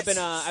funny. I've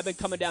been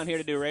coming down here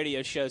to do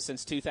radio shows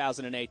since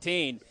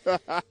 2018.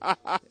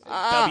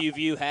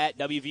 WVU hat,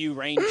 WVU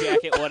rain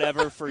jacket,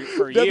 whatever for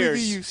years.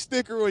 WVU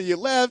sticker on your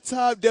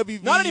laptop.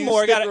 WVU Not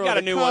anymore. Got sticker on a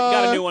the new car. one.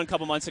 Got a new one a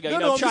couple months ago. No, You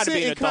know, no, I'm I'm trying just to be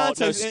an saying in adult.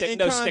 context, No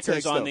in stickers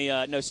context, on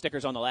though. the no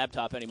stickers on the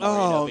laptop anymore.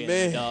 Oh, you know, being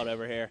man. an adult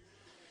over here.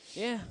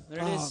 Yeah, there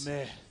it is. Oh,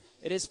 man.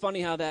 It is funny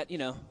how that, you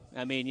know,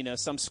 I mean, you know,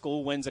 some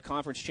school wins a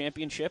conference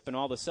championship, and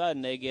all of a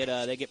sudden they get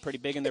pretty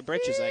big in their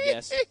britches, I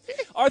guess.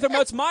 Arthur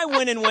Moats, my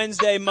winning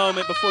Wednesday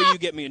moment before you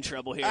get me in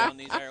trouble here on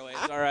these airways.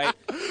 All right,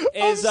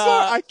 I'm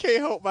sorry. I can't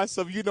help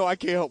myself. You know I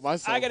can't help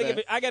myself. I gotta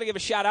man. give a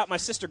shout out my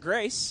sister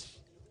Grace.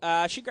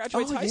 She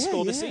graduates Oh, high yeah,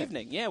 school this yeah.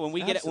 evening. Yeah, when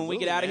we get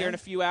Absolutely, out of here in a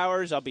few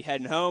hours, I'll be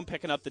heading home,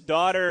 picking up the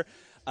daughter.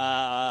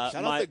 Shout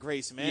out to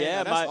Grace, man.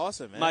 Yeah, that's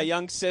awesome, man. My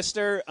young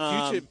sister,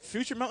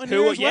 future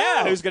Mountaineer as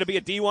well. who's going to be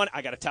a D1.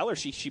 I got to tell her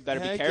she better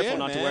be careful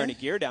not to wear any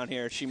gear down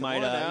here. She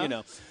might,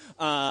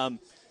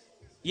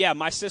 Yeah,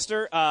 my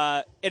sister,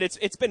 and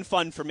it's been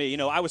fun for me. You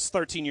know, I was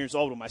 13 years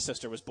old when my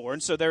sister was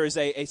born, so there is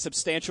a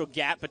substantial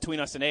gap between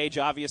us in age,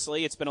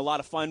 obviously. It's been a lot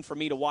of fun for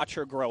me to watch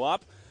her grow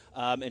up.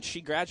 And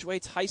she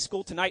graduates high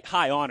school tonight,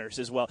 high honors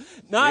as well.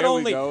 Not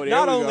only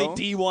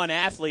D1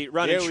 athlete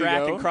running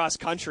track and cross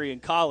country in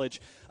college,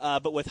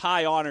 but with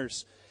high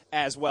honors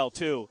as well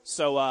too.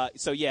 So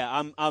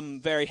yeah,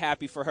 I'm very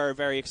happy for her,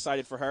 very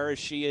excited for her as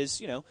she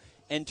is,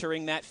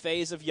 entering that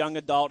phase of young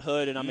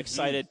adulthood, and I'm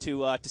excited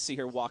to see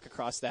her walk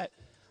across that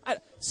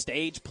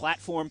stage,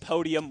 platform,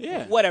 podium,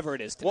 whatever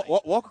it is tonight.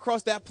 Walk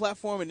across that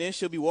platform, and then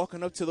she'll be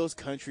walking up to those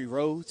country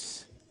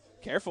roads.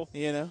 Careful.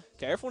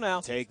 Careful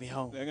now. Take me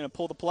home. They're going to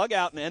pull the plug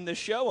out and end this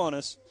show on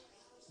us.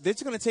 They're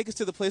just going to take us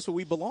to the place where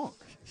we belong.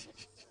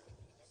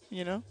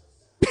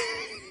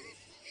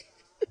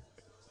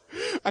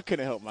 I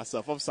couldn't help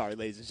myself. I'm sorry,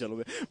 ladies and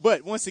gentlemen.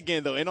 But once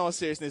again, though, in all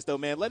seriousness, though,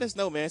 man, let us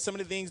know, man, some of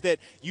the things that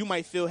you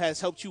might feel has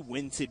helped you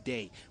win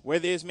today.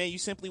 Whether it's, man, you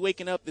simply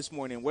waking up this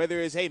morning. Whether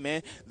it's, hey,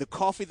 man, the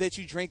coffee that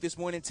you drank this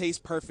morning tastes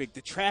perfect.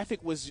 The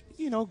traffic was,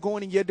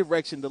 going in your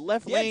direction. The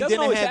left lane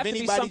didn't have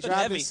anybody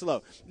driving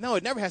slow. No,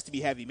 it never has to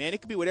be heavy, man.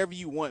 It could be whatever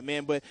you want,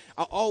 man. But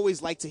I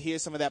always like to hear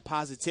some of that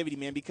positivity,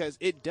 man, because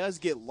it does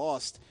get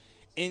lost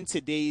in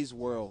today's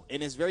world,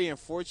 and it's very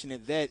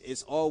unfortunate that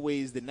it's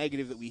always the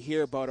negative that we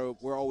hear about or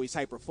we're always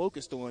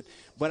hyper-focused on,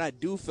 but I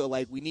do feel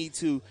like we need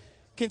to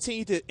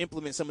continue to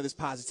implement some of this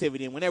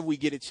positivity, and whenever we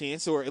get a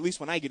chance, or at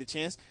least when I get a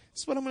chance,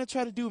 that's what I'm going to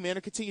try to do, man,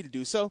 or continue to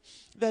do. So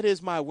that is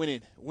my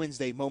Winning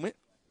Wednesday moment,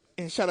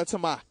 and shout out to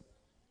my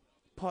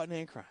partner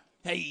in crime.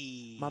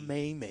 Hey. My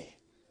main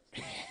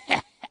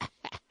man.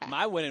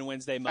 My Winning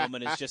Wednesday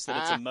moment is just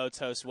that it's a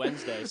Motos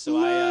Wednesday, so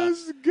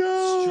Let's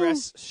go.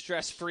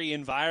 stress-free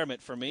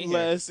environment for me.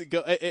 Let's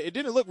go. It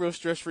didn't look real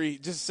stress-free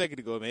just a second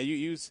ago, man.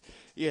 You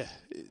a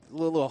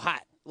little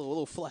hot, a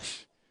little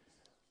flush.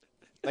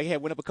 Like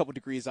it went up a couple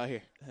degrees out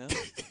here.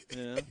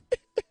 Yeah.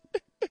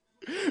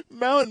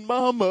 Mountain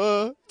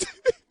Mama.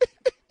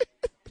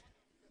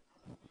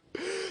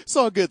 It's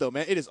all good, though,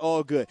 man. It is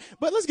all good.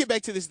 But let's get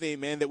back to this thing,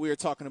 man, that we were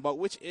talking about,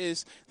 which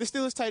is the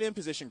Steelers tight end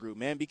position group,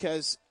 man,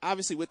 because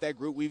obviously with that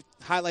group, we've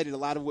highlighted a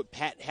lot of what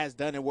Pat has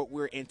done and what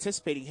we're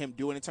anticipating him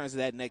doing in terms of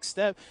that next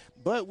step.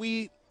 But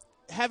we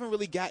haven't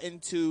really gotten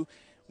to,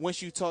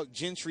 once you talk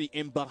Gentry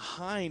and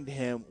behind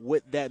him,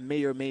 what that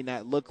may or may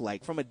not look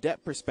like. From a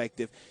depth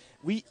perspective,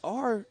 we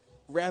are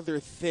rather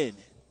thin,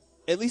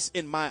 at least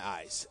in my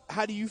eyes.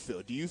 How do you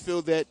feel? Do you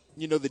feel that,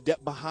 the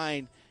depth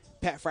behind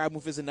Pat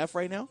Freiermuth is enough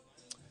right now?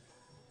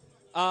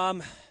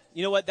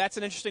 You know what? That's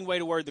an interesting way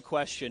to word the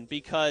question,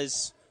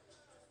 because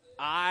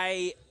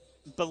I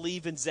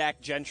believe in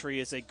Zach Gentry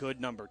as a good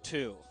number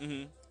 2.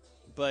 Mm-hmm.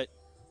 But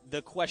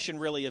the question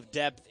really of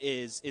depth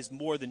is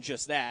more than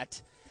just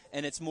that,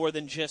 and it's more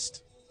than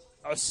just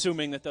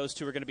assuming that those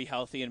two are going to be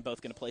healthy and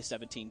both going to play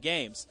 17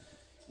 games.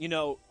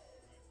 You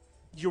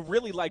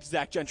really liked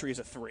Zach Gentry as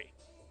a 3.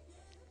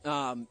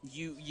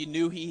 You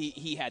knew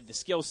he had the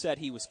skill set,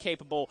 he was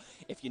capable.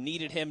 If you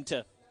needed him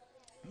to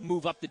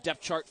move up the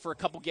depth chart for a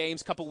couple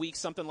games, couple weeks,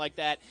 something like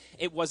that,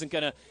 it wasn't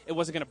gonna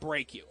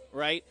break you,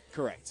 right?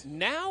 Correct.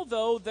 Now,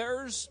 though,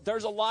 there's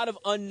a lot of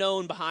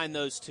unknown behind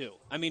those two.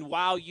 I mean,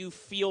 while you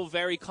feel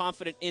very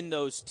confident in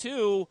those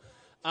two,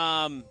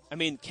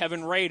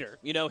 Kevin Rader,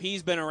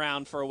 he's been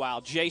around for a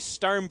while. Jay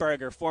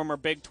Sternberger, former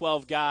Big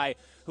 12 guy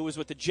who was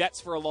with the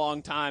Jets for a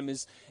long time,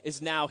 is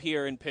now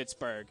here in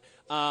Pittsburgh.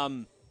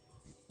 There's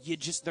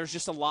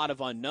just a lot of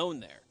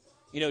unknown there.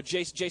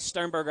 Jay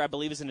Sternberger, I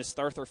believe, is in his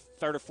third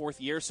or fourth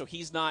year, so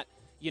he's not,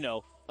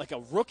 like a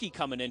rookie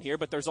coming in here,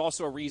 but there's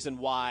also a reason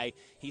why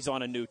he's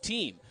on a new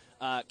team.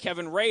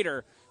 Kevin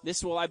Rader,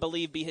 this will, I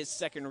believe, be his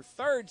second or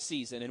third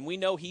season, and we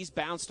know he's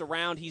bounced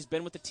around. He's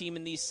been with the team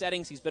in these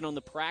settings. He's been on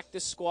the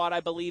practice squad, I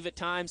believe, at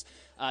times.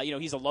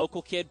 He's a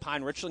local kid,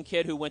 Pine Richland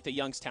kid, who went to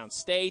Youngstown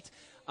State.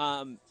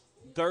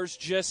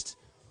 There's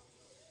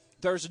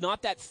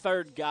not that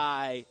third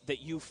guy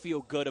that you feel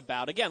good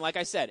about. Again, like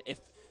I said,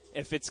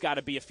 if it's got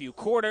to be a few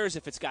quarters,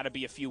 if it's got to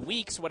be a few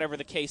weeks, whatever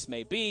the case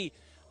may be,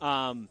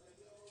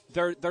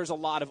 there's a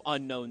lot of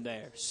unknown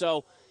there.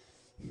 So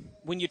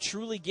when you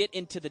truly get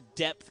into the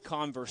depth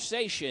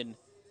conversation,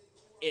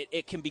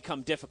 it can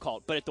become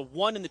difficult. But at the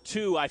 1 and the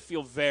 2, I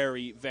feel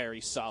very, very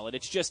solid.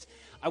 It's just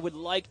I would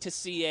like to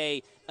see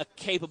a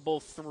capable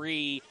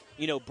 3,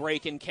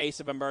 break in case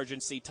of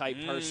emergency type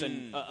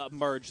person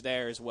emerge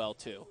there as well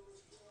too.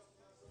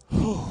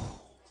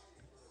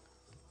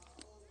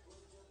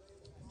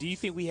 Do you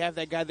think we have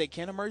that guy that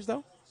can emerge,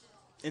 though,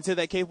 into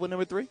that capable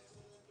number 3?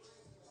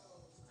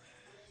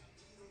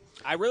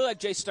 I really like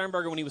Jay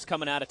Sternberger when he was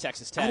coming out of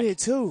Texas Tech. I did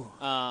too.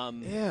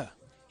 Yeah,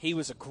 he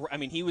was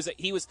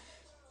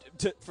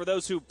for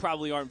those who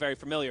probably aren't very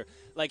familiar,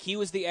 like he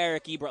was the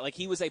Eric Ebron, like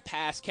he was a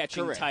pass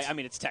catching type. I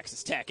mean, it's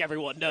Texas Tech.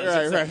 Everyone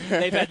knows right.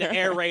 They've had the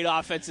air raid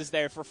offenses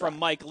there from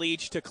Mike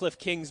Leach to Cliff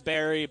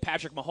Kingsbury,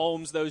 Patrick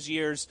Mahomes those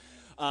years.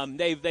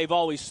 They've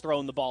always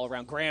thrown the ball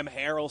around. Graham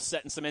Harrell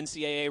setting some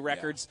NCAA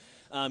records,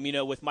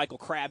 with Michael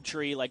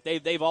Crabtree. Like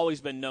they've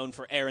always been known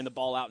for airing the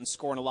ball out and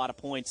scoring a lot of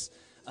points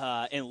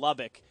in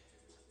Lubbock.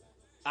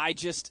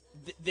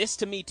 This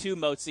to me too,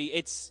 Motzi,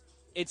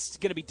 it's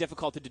going to be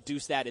difficult to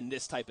deduce that in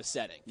this type of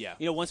setting. Yeah.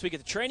 Once we get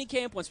to training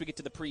camp, once we get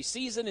to the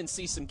preseason and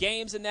see some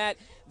games in that,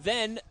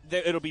 then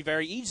it'll be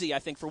very easy, I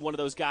think, for one of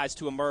those guys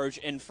to emerge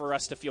and for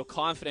us to feel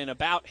confident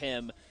about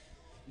him.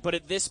 But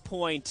at this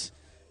point,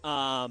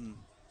 I'm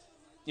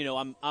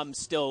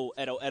still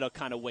at a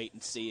kind of wait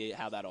and see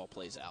how that all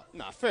plays out.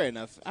 No, fair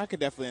enough. I could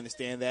definitely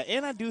understand that.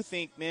 And I do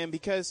think, man,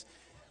 because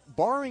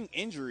barring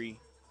injury,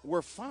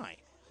 we're fine.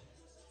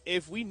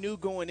 If we knew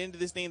going into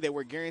this thing that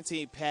we're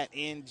guaranteed Pat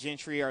and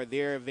Gentry are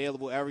there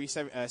available every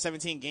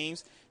 17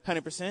 games,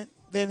 100%,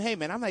 then, hey,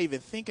 man, I'm not even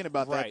thinking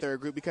about that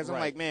third group because I'm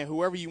like, man,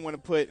 whoever you want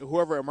to put,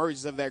 whoever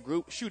emerges of that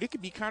group, shoot, it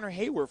could be Connor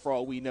Hayward for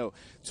all we know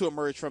to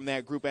emerge from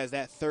that group as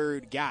that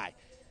third guy.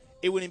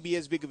 It wouldn't be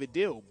as big of a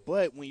deal.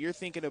 But when you're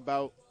thinking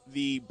about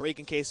the break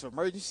in case of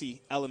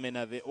emergency element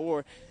of it,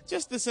 or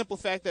just the simple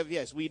fact of,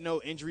 yes, we know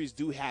injuries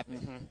do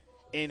happen,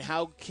 and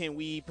how can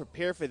we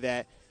prepare for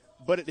that,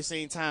 but at the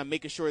same time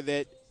making sure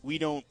that we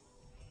don't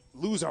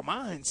lose our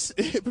minds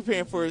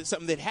preparing for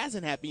something that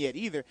hasn't happened yet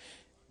either.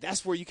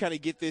 That's where you kind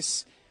of get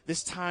this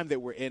time that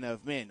we're in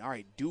of, man, all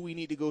right, do we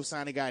need to go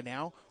sign a guy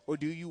now or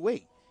do you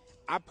wait?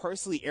 I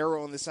personally err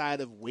on the side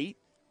of wait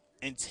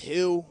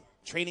until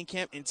training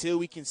camp, until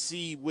we can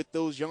see what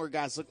those younger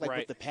guys look like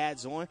with the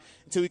pads on,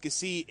 until we can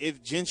see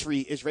if Gentry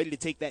is ready to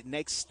take that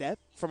next step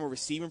from a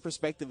receiving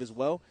perspective as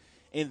well.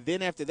 And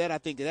then after that, I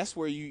think that's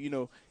where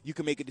you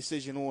can make a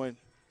decision on,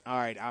 all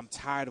right, I'm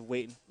tired of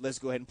waiting. Let's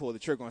go ahead and pull the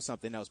trigger on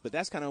something else. But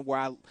that's kind of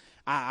where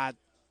I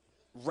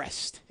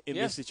rest in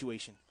this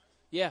situation.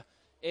 Yeah,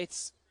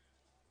 it's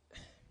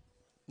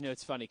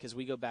funny because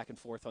we go back and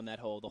forth on the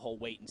whole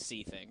wait and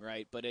see thing,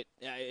 right? But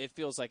it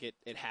feels like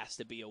it has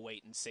to be a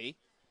wait and see.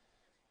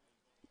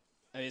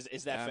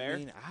 Is that fair? I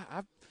mean,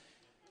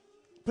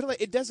 but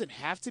like, it doesn't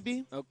have to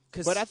be.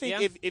 But I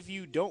think if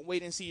you don't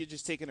wait and see, you're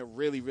just taking a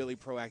really, really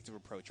proactive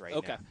approach right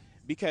now.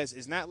 Because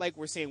it's not like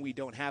we're saying we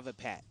don't have a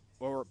Pat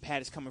or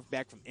Pat is coming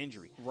back from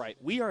injury. Right.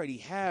 We already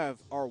have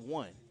our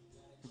one.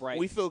 Right.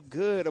 We feel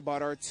good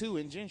about our two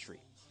in Gentry.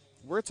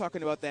 We're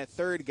talking about that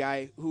third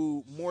guy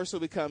who more so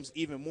becomes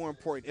even more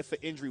important if an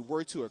injury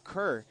were to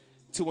occur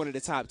to one of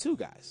the top two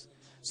guys.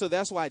 So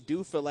that's why I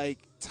do feel like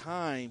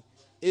time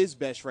is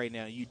best right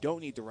now. You don't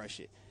need to rush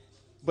it.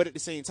 But at the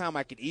same time,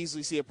 I could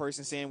easily see a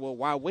person saying, well,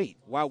 why wait?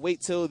 Why wait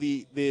till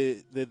the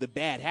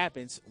bad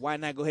happens? Why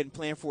not go ahead and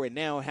plan for it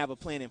now, have a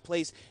plan in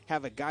place,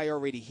 have a guy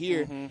already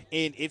here,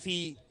 and if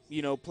he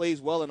plays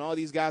well and all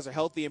these guys are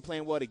healthy and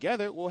playing well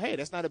together, well, hey,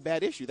 that's not a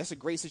bad issue. That's a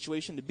great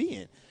situation to be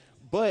in.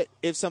 But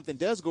if something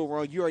does go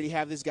wrong, you already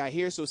have this guy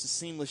here, so it's a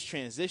seamless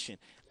transition.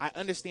 I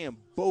understand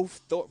both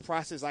thought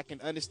process. I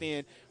can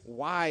understand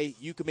why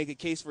you could make a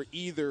case for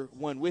either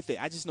one with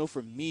it. I just know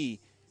for me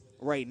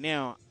right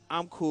now,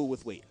 I'm cool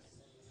with waiting.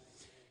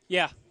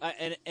 Yeah,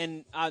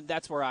 and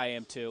that's where I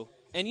am too.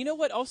 And you know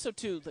what? Also,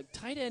 too, like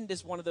tight end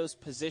is one of those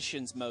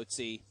positions,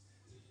 Motzi,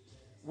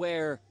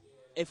 where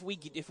if we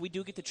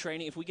do get to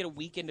training, if we get a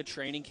week into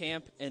training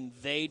camp and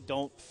they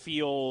don't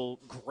feel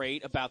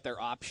great about their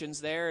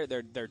options there,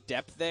 their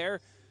depth there,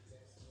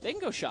 they can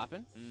go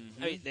shopping.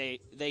 I mean,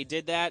 they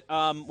did that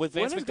with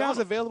Vance there's McDonald.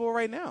 guys available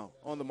right now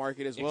on the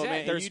market as well, man.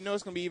 And There's it's going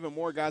to be even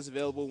more guys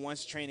available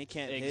once training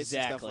camp hits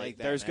and stuff like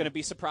that. There's going to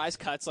be surprise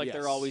cuts like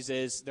there always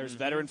is. There's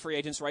veteran free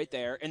agents right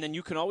there. And then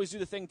you can always do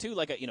the thing, too,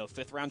 like a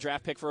 5th-round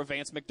draft pick for a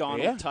Vance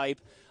McDonald type.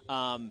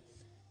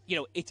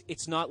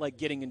 It's not like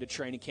getting into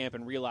training camp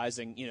and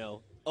realizing,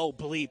 oh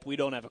bleep, we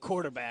don't have a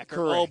quarterback.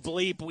 Correct. Or oh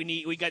bleep,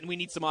 we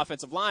need some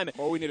offensive linemen.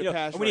 Or we need a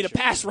pass rusher. We need a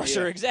pass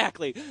rusher,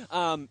 exactly.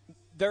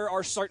 There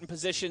are certain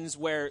positions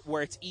where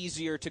it's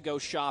easier to go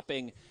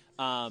shopping.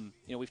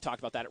 We've talked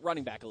about that at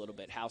running back a little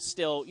bit. How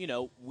still,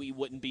 we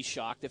wouldn't be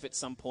shocked if at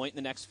some point in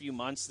the next few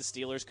months the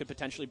Steelers could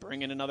potentially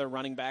bring in another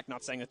running back.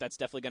 Not saying that that's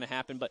definitely going to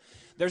happen, but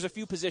there's a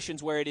few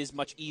positions where it is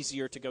much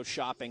easier to go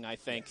shopping, I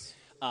think. Yes.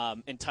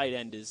 And tight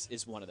end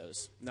is one of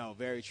those. No,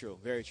 very true,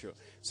 very true.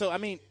 So, I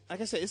mean, like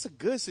I said, it's a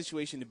good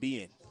situation to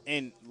be in,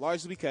 and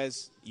largely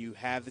because you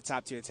have the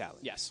top-tier talent.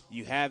 Yes.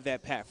 You have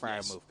that Pat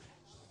Fryer move.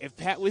 If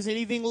Pat was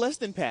anything less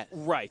than Pat,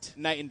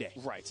 night and day.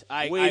 Right.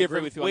 I agree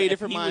with you. Way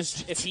different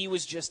mindset. If he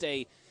was just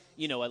a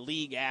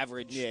league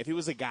average. Yeah, if he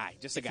was a guy,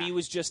 If he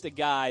was just a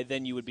guy,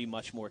 then you would be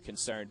much more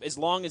concerned. As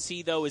long as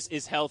he, though,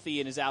 is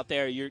healthy and is out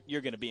there,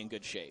 you're going to be in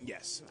good shape.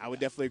 Yes, I would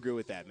definitely agree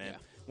with that, man.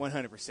 Yeah.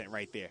 100%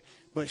 right there.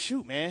 But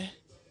shoot, man,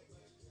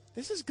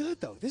 this is good,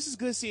 though. This is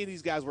good seeing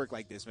these guys work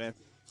like this, man.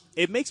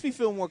 It makes me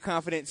feel more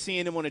confident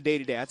seeing them on a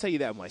day-to-day. I'll tell you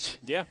that much.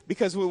 Yeah.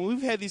 Because when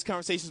we've had these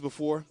conversations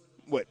before,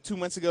 2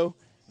 months ago,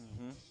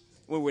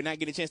 when we're not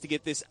getting a chance to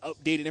get this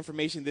updated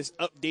information, this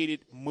updated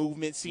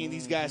movement, seeing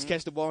these guys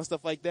catch the ball and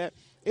stuff like that,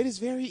 it is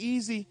very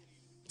easy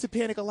to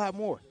panic a lot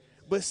more.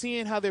 But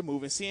seeing how they're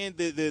moving, seeing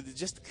the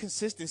just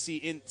consistency,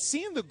 and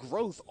seeing the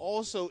growth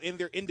also in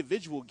their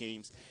individual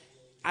games,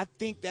 I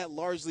think that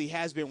largely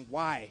has been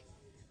why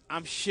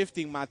I'm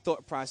shifting my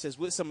thought process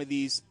with some of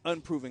these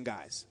unproven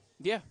guys.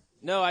 Yeah.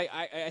 No,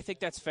 I think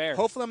that's fair.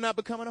 Hopefully, I'm not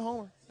becoming a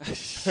homer.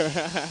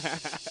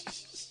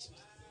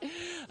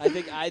 I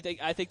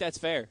think that's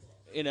fair.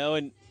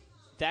 And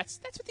that's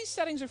what these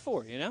settings are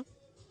for.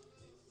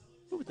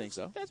 Who would think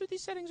so? That's what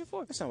these settings are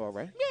for. That sounds about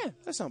right. Yeah,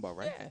 that sounds about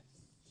right. Yeah.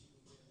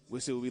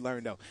 We'll see what we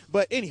learn, though.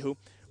 But anywho,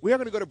 we are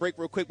going to go to break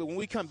real quick. But when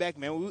we come back,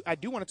 man, I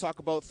do want to talk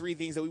about 3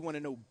 things that we want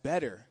to know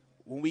better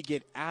when we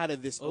get out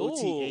of this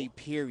OTA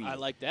period. I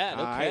like that.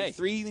 All Okay. right?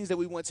 3 things that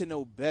we want to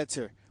know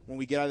better when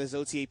we get out of this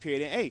OTA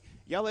period. And, hey,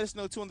 y'all let us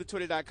know, too, on the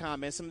Twitter.com,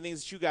 man, some of the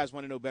things that you guys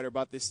want to know better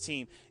about this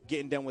team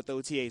getting done with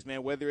OTAs,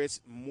 man, whether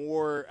it's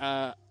more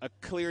a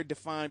clear,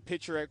 defined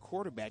picture at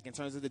quarterback in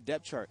terms of the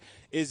depth chart.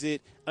 Is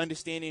it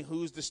understanding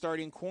who's the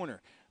starting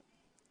corner?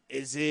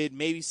 Is it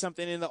maybe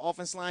something in the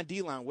offense line,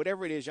 D-line?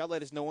 Whatever it is, y'all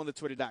let us know on the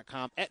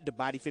Twitter.com at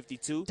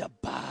TheBody52. The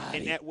Body.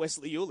 And at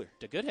Wesley Euler.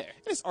 The good hair.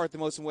 And it's Arthur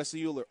Moats and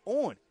Wesley Euler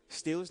on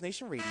Steelers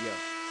Nation Radio.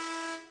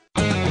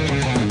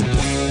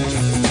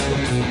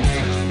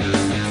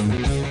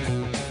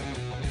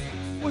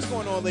 What's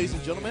going on, ladies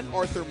and gentlemen?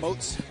 Arthur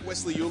Moats,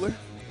 Wesley Euler.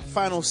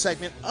 Final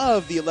segment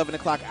of the 11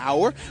 o'clock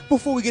hour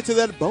before we get to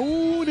that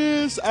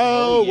bonus hour.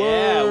 Oh,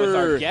 yeah, with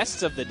our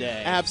guests of the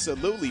day.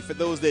 Absolutely. For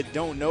those that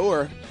don't know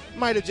or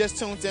might have just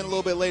tuned in a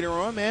little bit later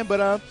on, man.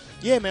 But,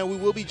 yeah, man, we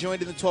will be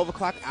joined in the 12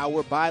 o'clock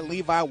hour by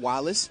Levi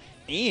Wallace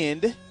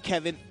and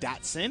Kevin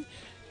Dotson.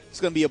 It's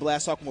going to be a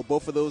blast talking with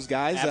both of those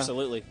guys.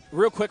 Absolutely.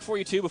 Real quick for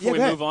you, too, before we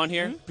move on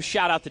here. Mm-hmm.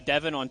 Shout out to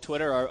Devin on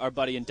Twitter, our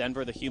buddy in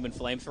Denver, the human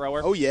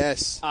flamethrower. Oh,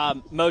 yes.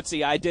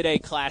 Mozi, I did a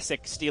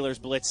classic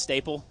Steelers Blitz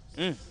staple.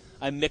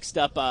 I mixed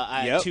up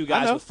 2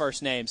 guys with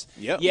first names.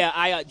 Yep.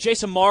 Yeah,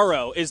 Jason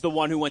Morrow is the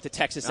one who went to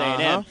Texas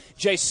A&M.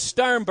 Jay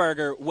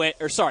Sternberger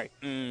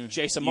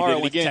Jason Morrow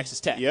went to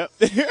Texas Tech. Yep.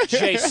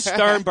 Jay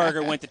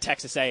Sternberger went to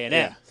Texas A&M.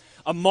 Yeah.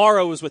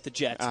 Amaro was with the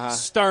Jets.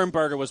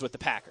 Sternberger was with the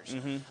Packers.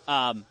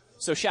 Mm-hmm.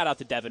 So shout out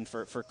to Devin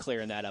for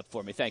clearing that up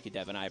for me. Thank you,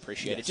 Devin. I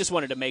appreciate it. Just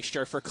wanted to make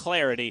sure for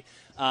clarity.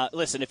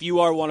 Listen, if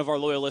you are one of our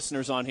loyal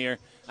listeners on here,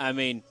 I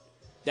mean,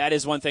 that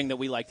is one thing that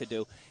we like to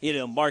do.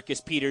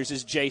 Marcus Peters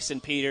is Jason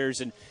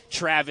Peters, and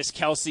Travis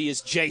Kelce is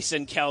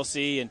Jason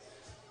Kelce, and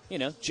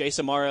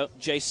Jason Morrow,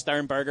 Jay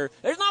Sternberger.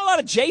 There's not a lot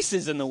of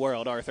Jaces in the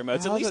world, Arthur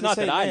Moats. At least not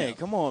that I know.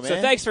 Come on, man.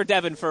 So thanks for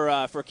Devin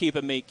for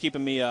keeping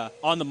me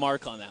on the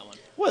mark on that one.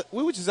 Well,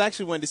 we just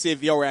actually wanted to see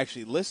if y'all were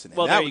actually listening.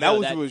 Well, that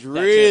was what was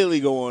really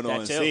going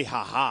on. See,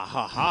 ha, ha,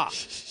 ha, ha.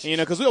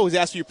 Because we always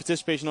ask for your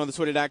participation on the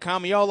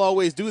Twitter.com, and y'all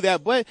always do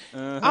that. But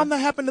I'm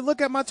not happening to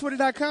look at my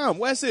Twitter.com.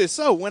 Wes is.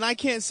 So when I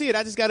can't see it,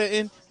 I just got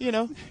to,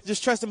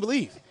 just trust and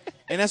believe.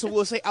 And that's what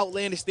we'll say,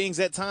 outlandish things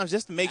at times,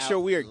 just to make sure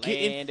we are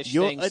getting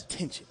your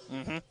attention.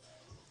 Mm-hmm.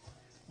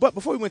 But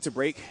before we went to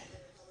break,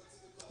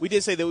 we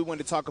did say that we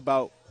wanted to talk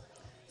about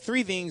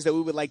 3 things that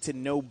we would like to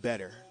know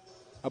better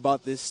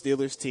about this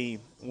Steelers team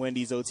when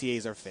these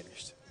OTAs are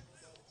finished.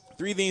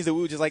 3 things that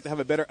we would just like to have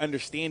a better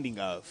understanding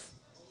of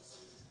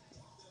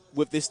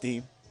with this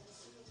team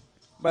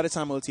by the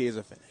time OTAs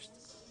are finished.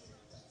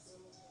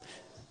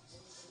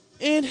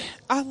 And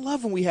I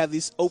love when we have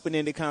these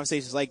open-ended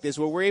conversations like this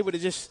where we're able to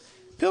just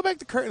peel back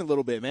the curtain a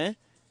little bit, man,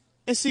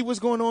 and see what's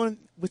going on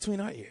between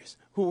our ears,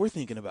 who we're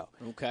thinking about.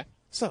 Okay.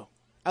 So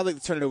I'd like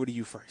to turn it over to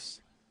you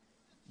first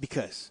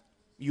because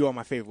you are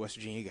my favorite West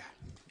Virginia guy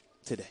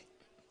today.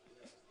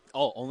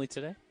 Oh, only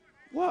today?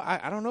 Well,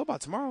 I don't know about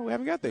tomorrow. We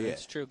haven't got there yet.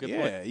 That's true. Good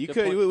point. Yeah, you Good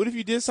could. point. What if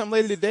you did something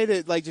later today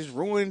that just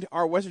ruined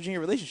our West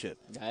Virginia relationship?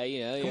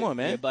 Come on,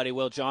 man. Your buddy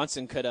Will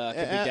Johnson could be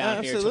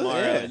down here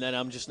tomorrow, and then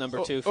I'm just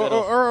number 2 fiddle.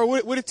 Or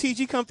what if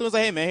TG come through and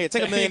say, "Hey, man, here,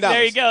 take $1 million."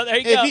 There you go.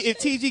 If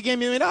TG gave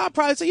me $1 million, I'd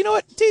probably say, "You know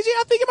what, TG,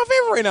 I think you're my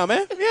favorite right now,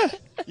 man. Yeah,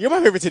 you're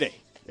my favorite today."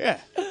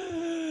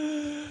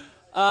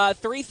 Yeah.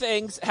 3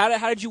 things. How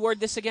did you word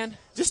this again?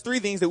 Just 3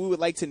 things that we would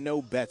like to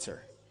know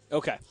better.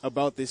 Okay.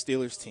 About this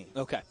Steelers team.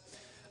 Okay.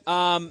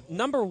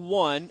 Number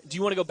 1, do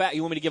you want to go back?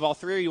 You want me to give all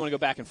 3, or you want to go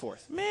back and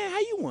forth? Man, how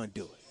you want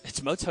to do it?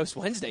 It's Moats Host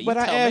Wednesday. But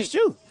I asked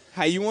you,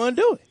 how you want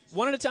to do it?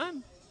 1 at a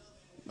time.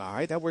 All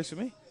right, that works for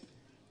me.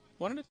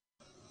 1 at a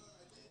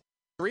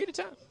 3 at a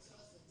time.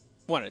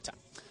 1 at a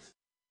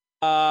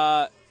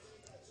time.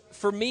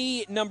 For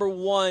me, number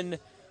 1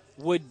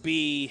 would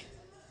be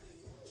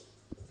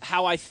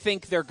how I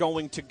think they're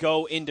going to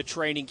go into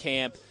training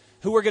camp.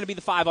 Who are going to be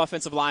the 5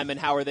 offensive linemen?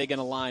 How are they going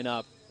to line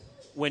up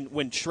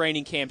when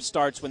training camp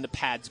starts, when the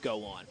pads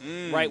go on,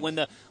 right? When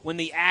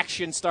the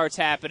action starts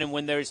happening,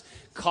 when there's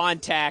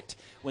contact,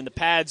 when the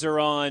pads are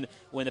on,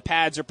 when the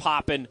pads are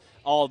popping,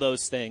 all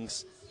those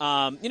things.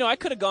 I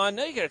could have gone,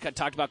 you could have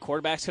talked about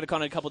quarterbacks, could have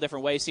gone in a couple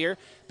different ways here,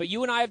 but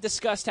you and I have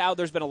discussed how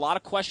there's been a lot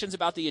of questions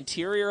about the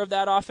interior of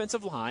that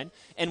offensive line,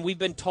 and we've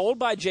been told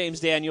by James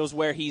Daniels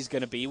where he's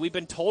going to be. We've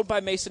been told by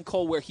Mason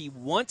Cole where he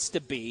wants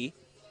to be.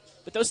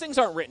 But those things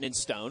aren't written in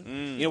stone.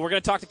 We're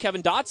going to talk to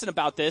Kevin Dotson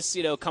about this,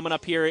 coming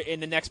up here in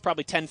the next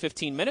probably 10,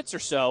 15 minutes or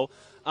so.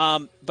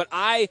 But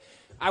I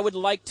would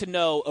like to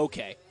know,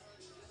 okay,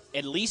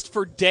 at least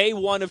for day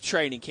 1 of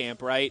training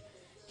camp, right,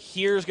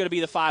 here's going to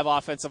be the 5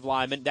 offensive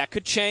linemen. That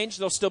could change.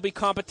 There'll still be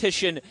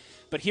competition,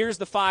 but here's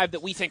the 5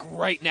 that we think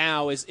right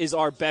now is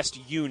our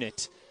best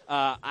unit.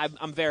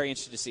 I'm very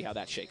interested to see how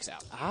that shakes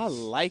out. I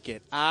like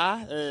it.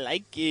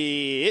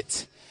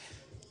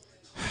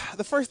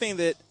 The first thing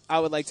that I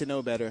would like to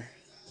know better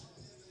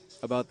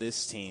about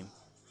this team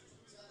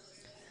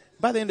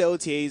by the end of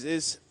OTAs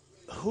is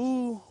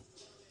who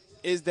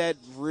is that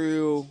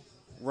real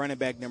running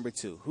back number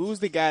 2? Who's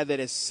the guy that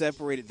has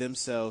separated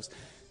themselves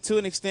to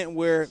an extent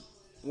where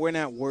we're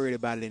not worried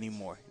about it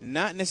anymore?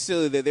 Not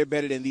necessarily that they're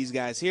better than these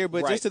guys here,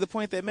 but just to the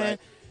point that, man,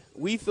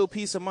 we feel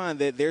peace of mind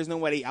that there's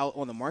nobody out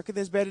on the market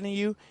that's better than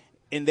you,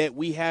 and that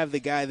we have the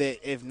guy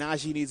that if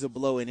Najee needs a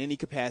blow in any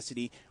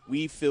capacity,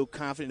 we feel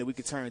confident that we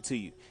can turn it to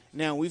you.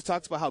 Now, we've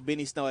talked about how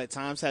Benny Snell at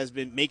times has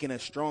been making a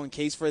strong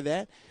case for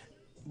that,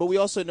 but we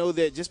also know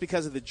that just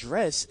because of the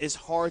dress, it's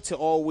hard to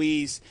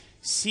always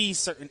see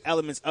certain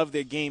elements of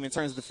their game in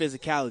terms of the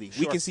physicality.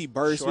 We can see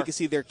bursts, we can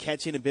see their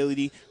catching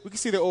ability, we can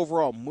see their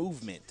overall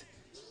movement.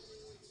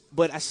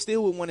 But I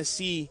still would want to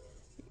see,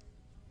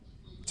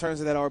 in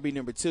terms of that RB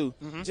number 2,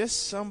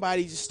 just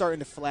somebody just starting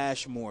to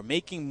flash more,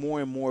 making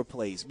more and more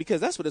plays, because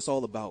that's what it's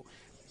all about.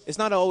 It's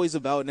not always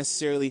about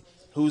necessarily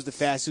who's the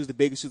fastest, who's the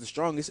biggest, who's the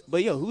strongest,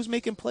 but, who's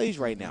making plays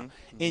right now?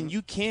 And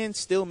you can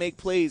still make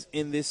plays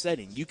in this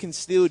setting. You can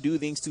still do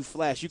things to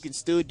flash. You can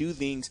still do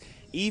things,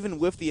 even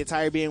with the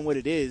attire being what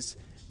it is,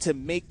 to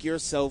make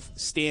yourself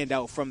stand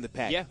out from the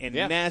pack.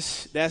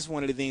 That's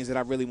one of the things that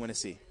I really want to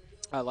see.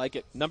 I like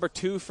it. Number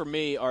 2 for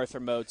me, Arthur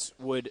Moats,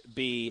 would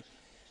be,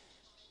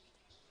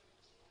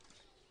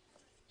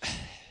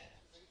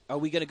 are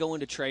we going to go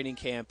into training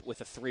camp with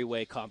a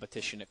 3-way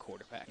competition at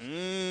quarterback?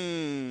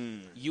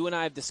 You and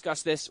I have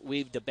discussed this.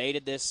 We've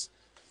debated this.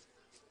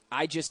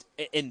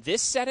 In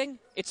this setting,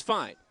 it's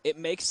fine. It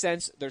makes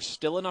sense. There's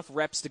still enough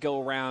reps to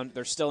go around.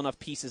 There's still enough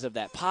pieces of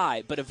that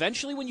pie. But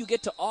eventually when you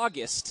get to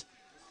August,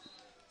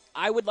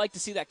 I would like to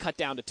see that cut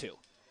down to 2.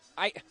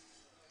 I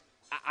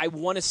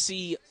want to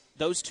see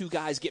those 2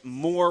 guys get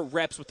more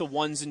reps with the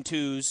 1s and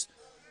 2s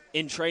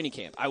in training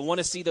camp. I want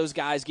to see those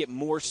guys get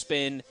more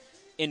spin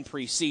in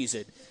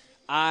preseason.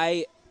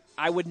 I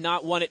would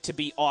not want it to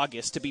be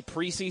August, to be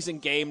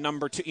preseason game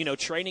number 2.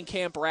 Training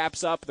camp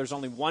wraps up. There's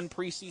only 1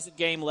 preseason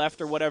game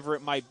left or whatever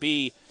it might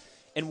be,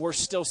 and we're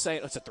still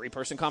saying it's a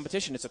 3-person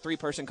competition. It's a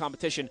 3-person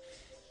competition.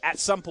 At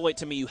some point,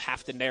 to me, you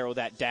have to narrow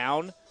that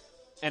down.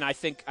 And I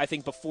think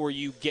before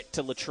you get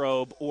to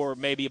Latrobe, or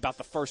maybe about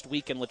the first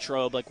week in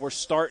Latrobe, we're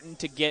starting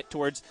to get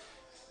towards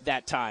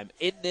that time.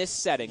 In this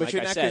setting, but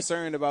you're not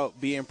concerned about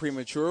being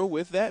premature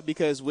with that?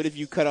 Because what if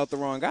you cut out the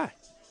wrong guy?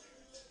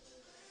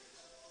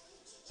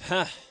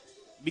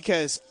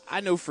 Because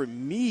I know for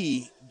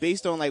me,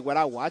 based on what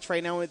I watch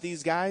right now with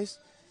these guys,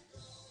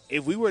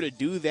 if we were to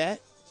do that,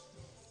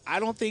 I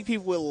don't think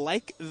people would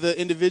like the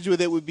individual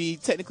that would be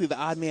technically the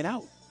odd man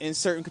out in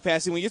certain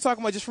capacity. When you're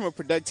talking about just from a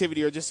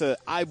productivity or just an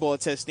eyeball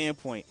test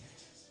standpoint,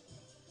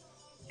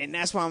 and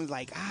that's why I'm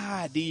like,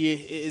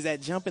 is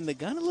that jumping the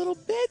gun a little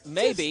bit?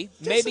 Maybe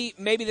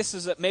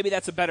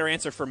that's a better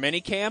answer for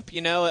minicamp.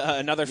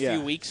 Another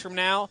few weeks from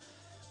now.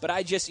 But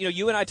I just,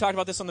 you and I talked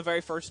about this on the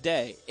very first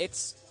day.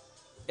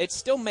 It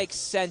still makes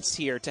sense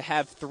here to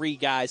have 3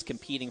 guys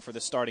competing for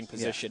the starting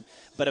position.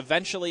 But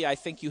eventually I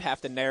think you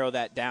have to narrow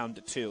that down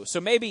to 2. So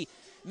maybe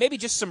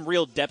just some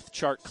real depth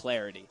chart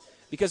clarity.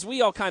 Because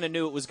we all kind of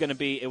knew it was going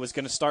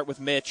to start with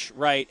Mitch,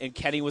 right? And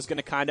Kenny was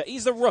going to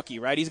he's the rookie,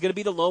 right? He's going to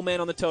be the low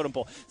man on the totem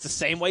pole. It's the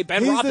same way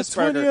Ben Roethlisberger. He's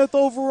the 20th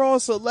overall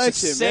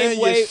selection, man.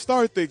 You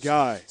start the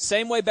guy.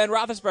 Same way Ben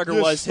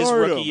Roethlisberger was his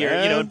rookie year.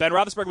 And Ben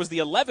Roethlisberger was the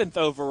 11th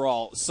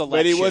overall selection.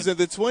 But he wasn't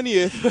the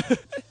 20th.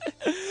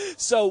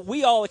 So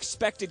we all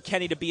expected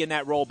Kenny to be in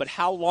that role, but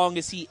how long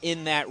is he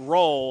in that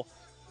role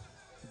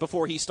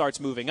before he starts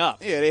moving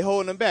up? Yeah, they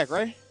holding him back,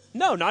 right?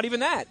 No, not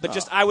even that. But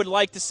just I would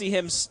like to see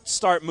him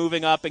start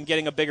moving up and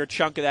getting a bigger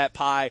chunk of that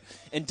pie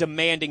and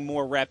demanding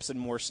more reps and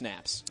more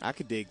snaps. I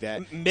could dig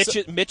that.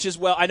 Mitch as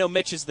well. I know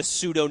Mitch is the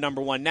pseudo number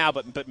 1 now,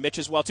 but Mitch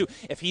as well too.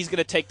 If he's going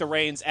to take the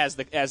reins as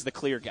the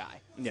clear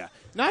guy. Yeah.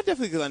 No, I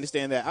definitely could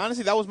understand that.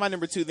 Honestly, that was my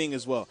number 2 thing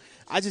as well.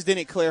 I just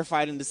didn't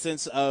clarify it in the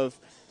sense of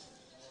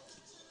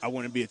I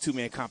want to be a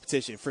 2-man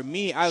competition. For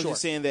me, I was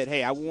just saying that,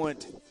 hey, I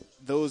want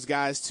those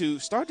guys to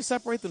start to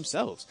separate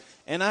themselves.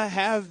 And I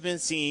have been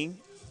seeing,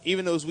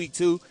 even though it's week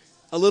 2,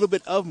 a little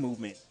bit of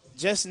movement.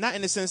 Just not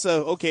in the sense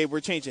of, okay, we're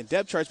changing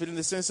depth charts, but in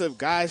the sense of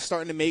guys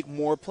starting to make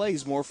more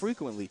plays more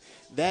frequently.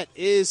 That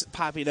is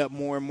popping up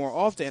more and more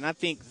often. And I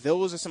think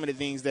those are some of the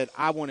things that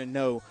I want to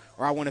know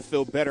or I want to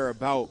feel better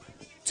about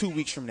 2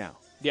 weeks from now.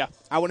 Yeah.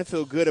 I want to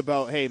feel good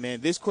about, hey,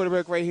 man, this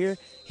quarterback right here,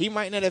 he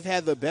might not have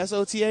had the best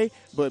OTA,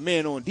 but,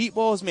 man, on deep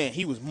balls, man,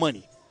 he was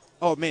money.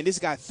 Oh, man, this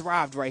guy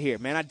thrived right here.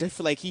 Man, I just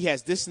feel like he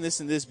has this and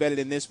this and this better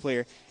than this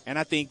player, and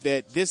I think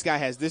that this guy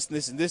has this and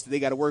this and this that they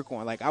got to work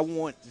on. I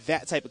want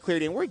that type of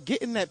clarity, and we're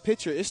getting that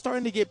picture. It's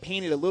starting to get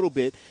painted a little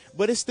bit,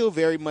 but it's still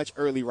very much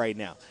early right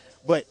now.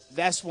 But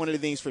that's one of the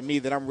things for me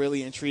that I'm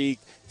really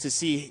intrigued to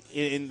see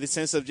in the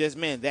sense of just,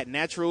 man, that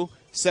natural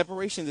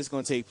separation that's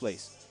going to take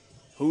place.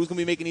 Who's going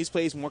to be making these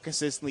plays more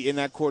consistently in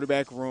that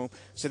quarterback room?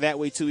 So that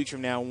way 2 weeks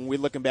from now, when we're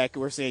looking back,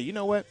 we're saying, you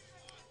know what?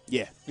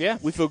 Yeah,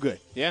 we feel good.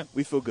 Yeah.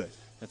 We feel good.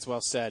 That's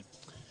well said.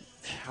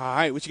 All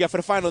right, what you got for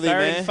the final then, Third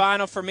man? and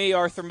final for me,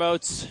 Arthur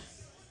Moats.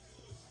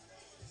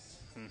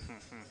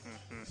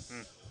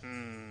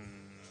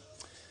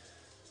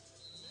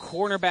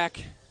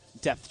 Cornerback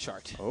depth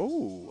chart.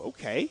 Oh,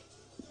 okay.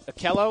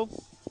 Akello,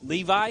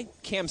 Levi,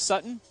 Cam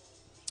Sutton,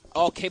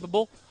 all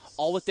capable,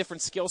 all with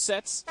different skill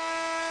sets,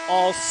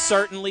 all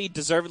certainly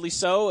deservedly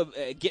so,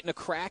 getting a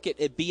crack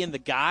at being the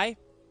guy.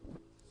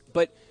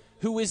 But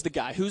who is the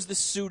guy? Who's the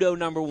pseudo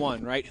number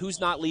one, right? Who's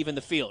not leaving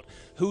the field?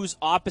 Who's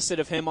opposite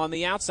of him on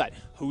the outside?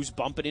 Who's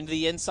bumping into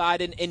the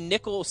inside in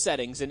nickel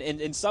settings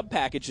and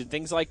sub-package and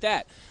things like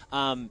that?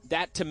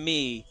 That, to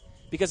me,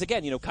 because,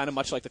 again, kind of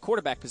much like the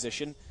quarterback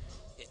position,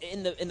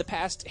 in the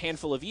past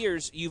handful of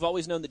years, you've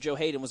always known that Joe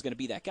Hayden was going to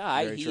be that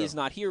guy. Very he true. is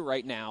not here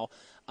right now.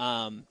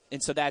 And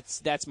so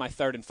that's my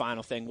third and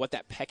final thing, what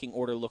that pecking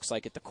order looks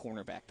like at the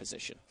cornerback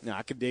position. No,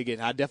 I could dig it.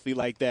 I definitely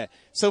like that.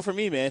 So for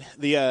me, man,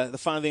 the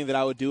final thing that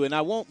I would do, and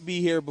I won't be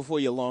here before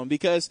you long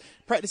because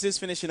practice is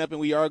finishing up, and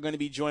we are going to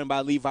be joined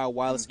by Levi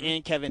Wallace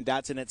and Kevin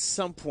Dotson at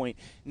some point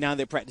now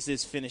that practice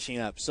is finishing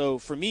up. So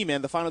for me,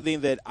 man, the final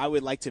thing that I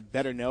would like to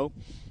better know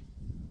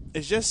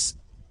is just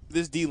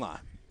this D-line.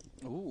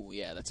 Ooh,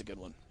 yeah, that's a good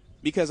one.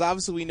 Because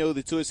obviously we know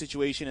the Tua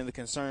situation and the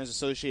concerns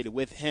associated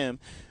with him,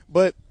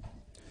 but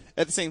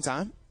at the same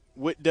time,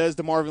 what does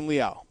DeMarvin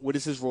Leal, what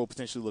does his role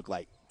potentially look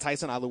like?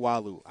 Tyson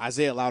Alualu,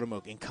 Isaiah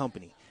Loudermilk, and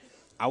company.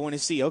 I want to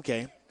see,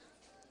 okay,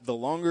 the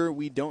longer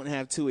we don't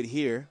have Tua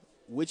here,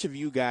 which of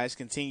you guys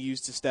continues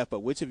to step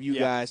up? Which of you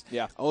guys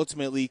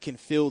ultimately can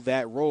fill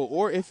that role?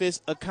 Or if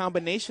it's a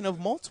combination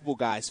of multiple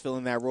guys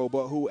filling that role,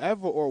 but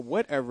whoever or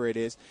whatever it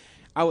is,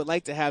 I would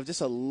like to have just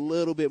a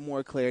little bit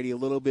more clarity, a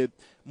little bit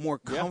more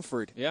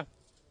comfort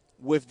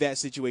with that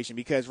situation,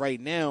 because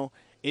right now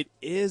it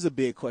is a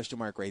big question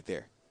mark right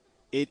there.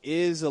 It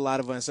is a lot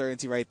of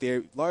uncertainty right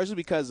there, largely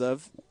because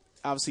of,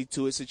 obviously,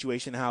 Tua's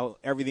situation, how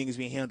everything is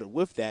being handled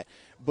with that.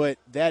 But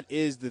that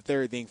is the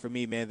third thing for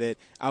me, man, that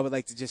I would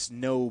like to just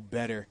know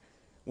better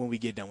when we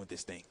get done with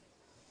this thing.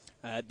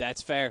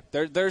 That's fair.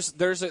 That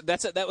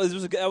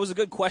was a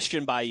good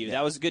question by you. Yeah.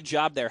 That was a good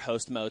job there,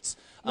 host Moats.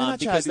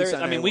 Because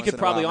we could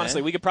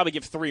probably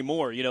give three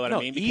more. You know what I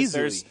mean? Because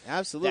easily,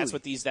 absolutely.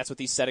 That's what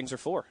these settings are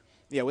for.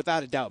 Yeah,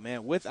 without a doubt,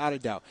 man. Without a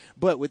doubt.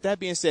 But with that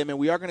being said, man,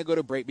 we are going to go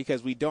to break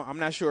because I'm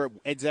not sure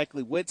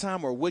exactly what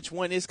time or which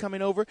one is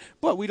coming over,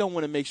 but we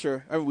want to make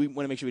sure we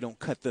don't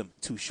cut them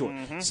too short.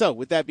 Mm-hmm. So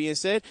with that being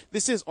said,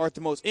 this is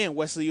Arthur Moats and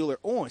Wesley Euler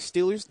on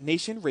Steelers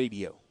Nation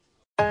Radio.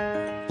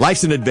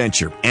 Life's an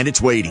adventure, and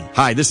it's waiting.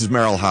 Hi, this is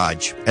Merrill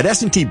Hodge. At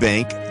S&T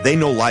Bank, they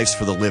know life's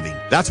for the living.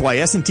 That's why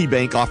S&T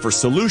Bank offers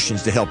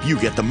solutions to help you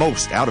get the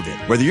most out of it.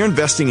 Whether you're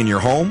investing in your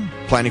home,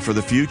 planning for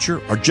the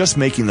future, or just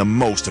making the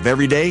most of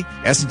every day,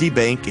 S&T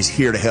Bank is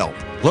here to help.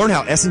 Learn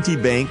how S&T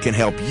Bank can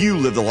help you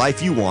live the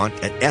life you want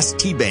at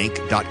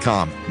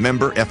stbank.com.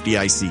 Member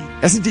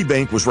FDIC. S&T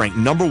Bank was ranked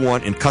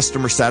 #1 in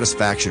customer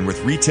satisfaction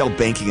with retail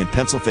banking in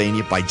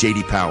Pennsylvania by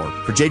J.D. Power.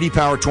 For J.D.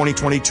 Power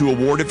 2022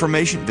 award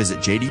information, visit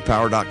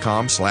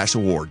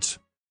jdpower.com/awards.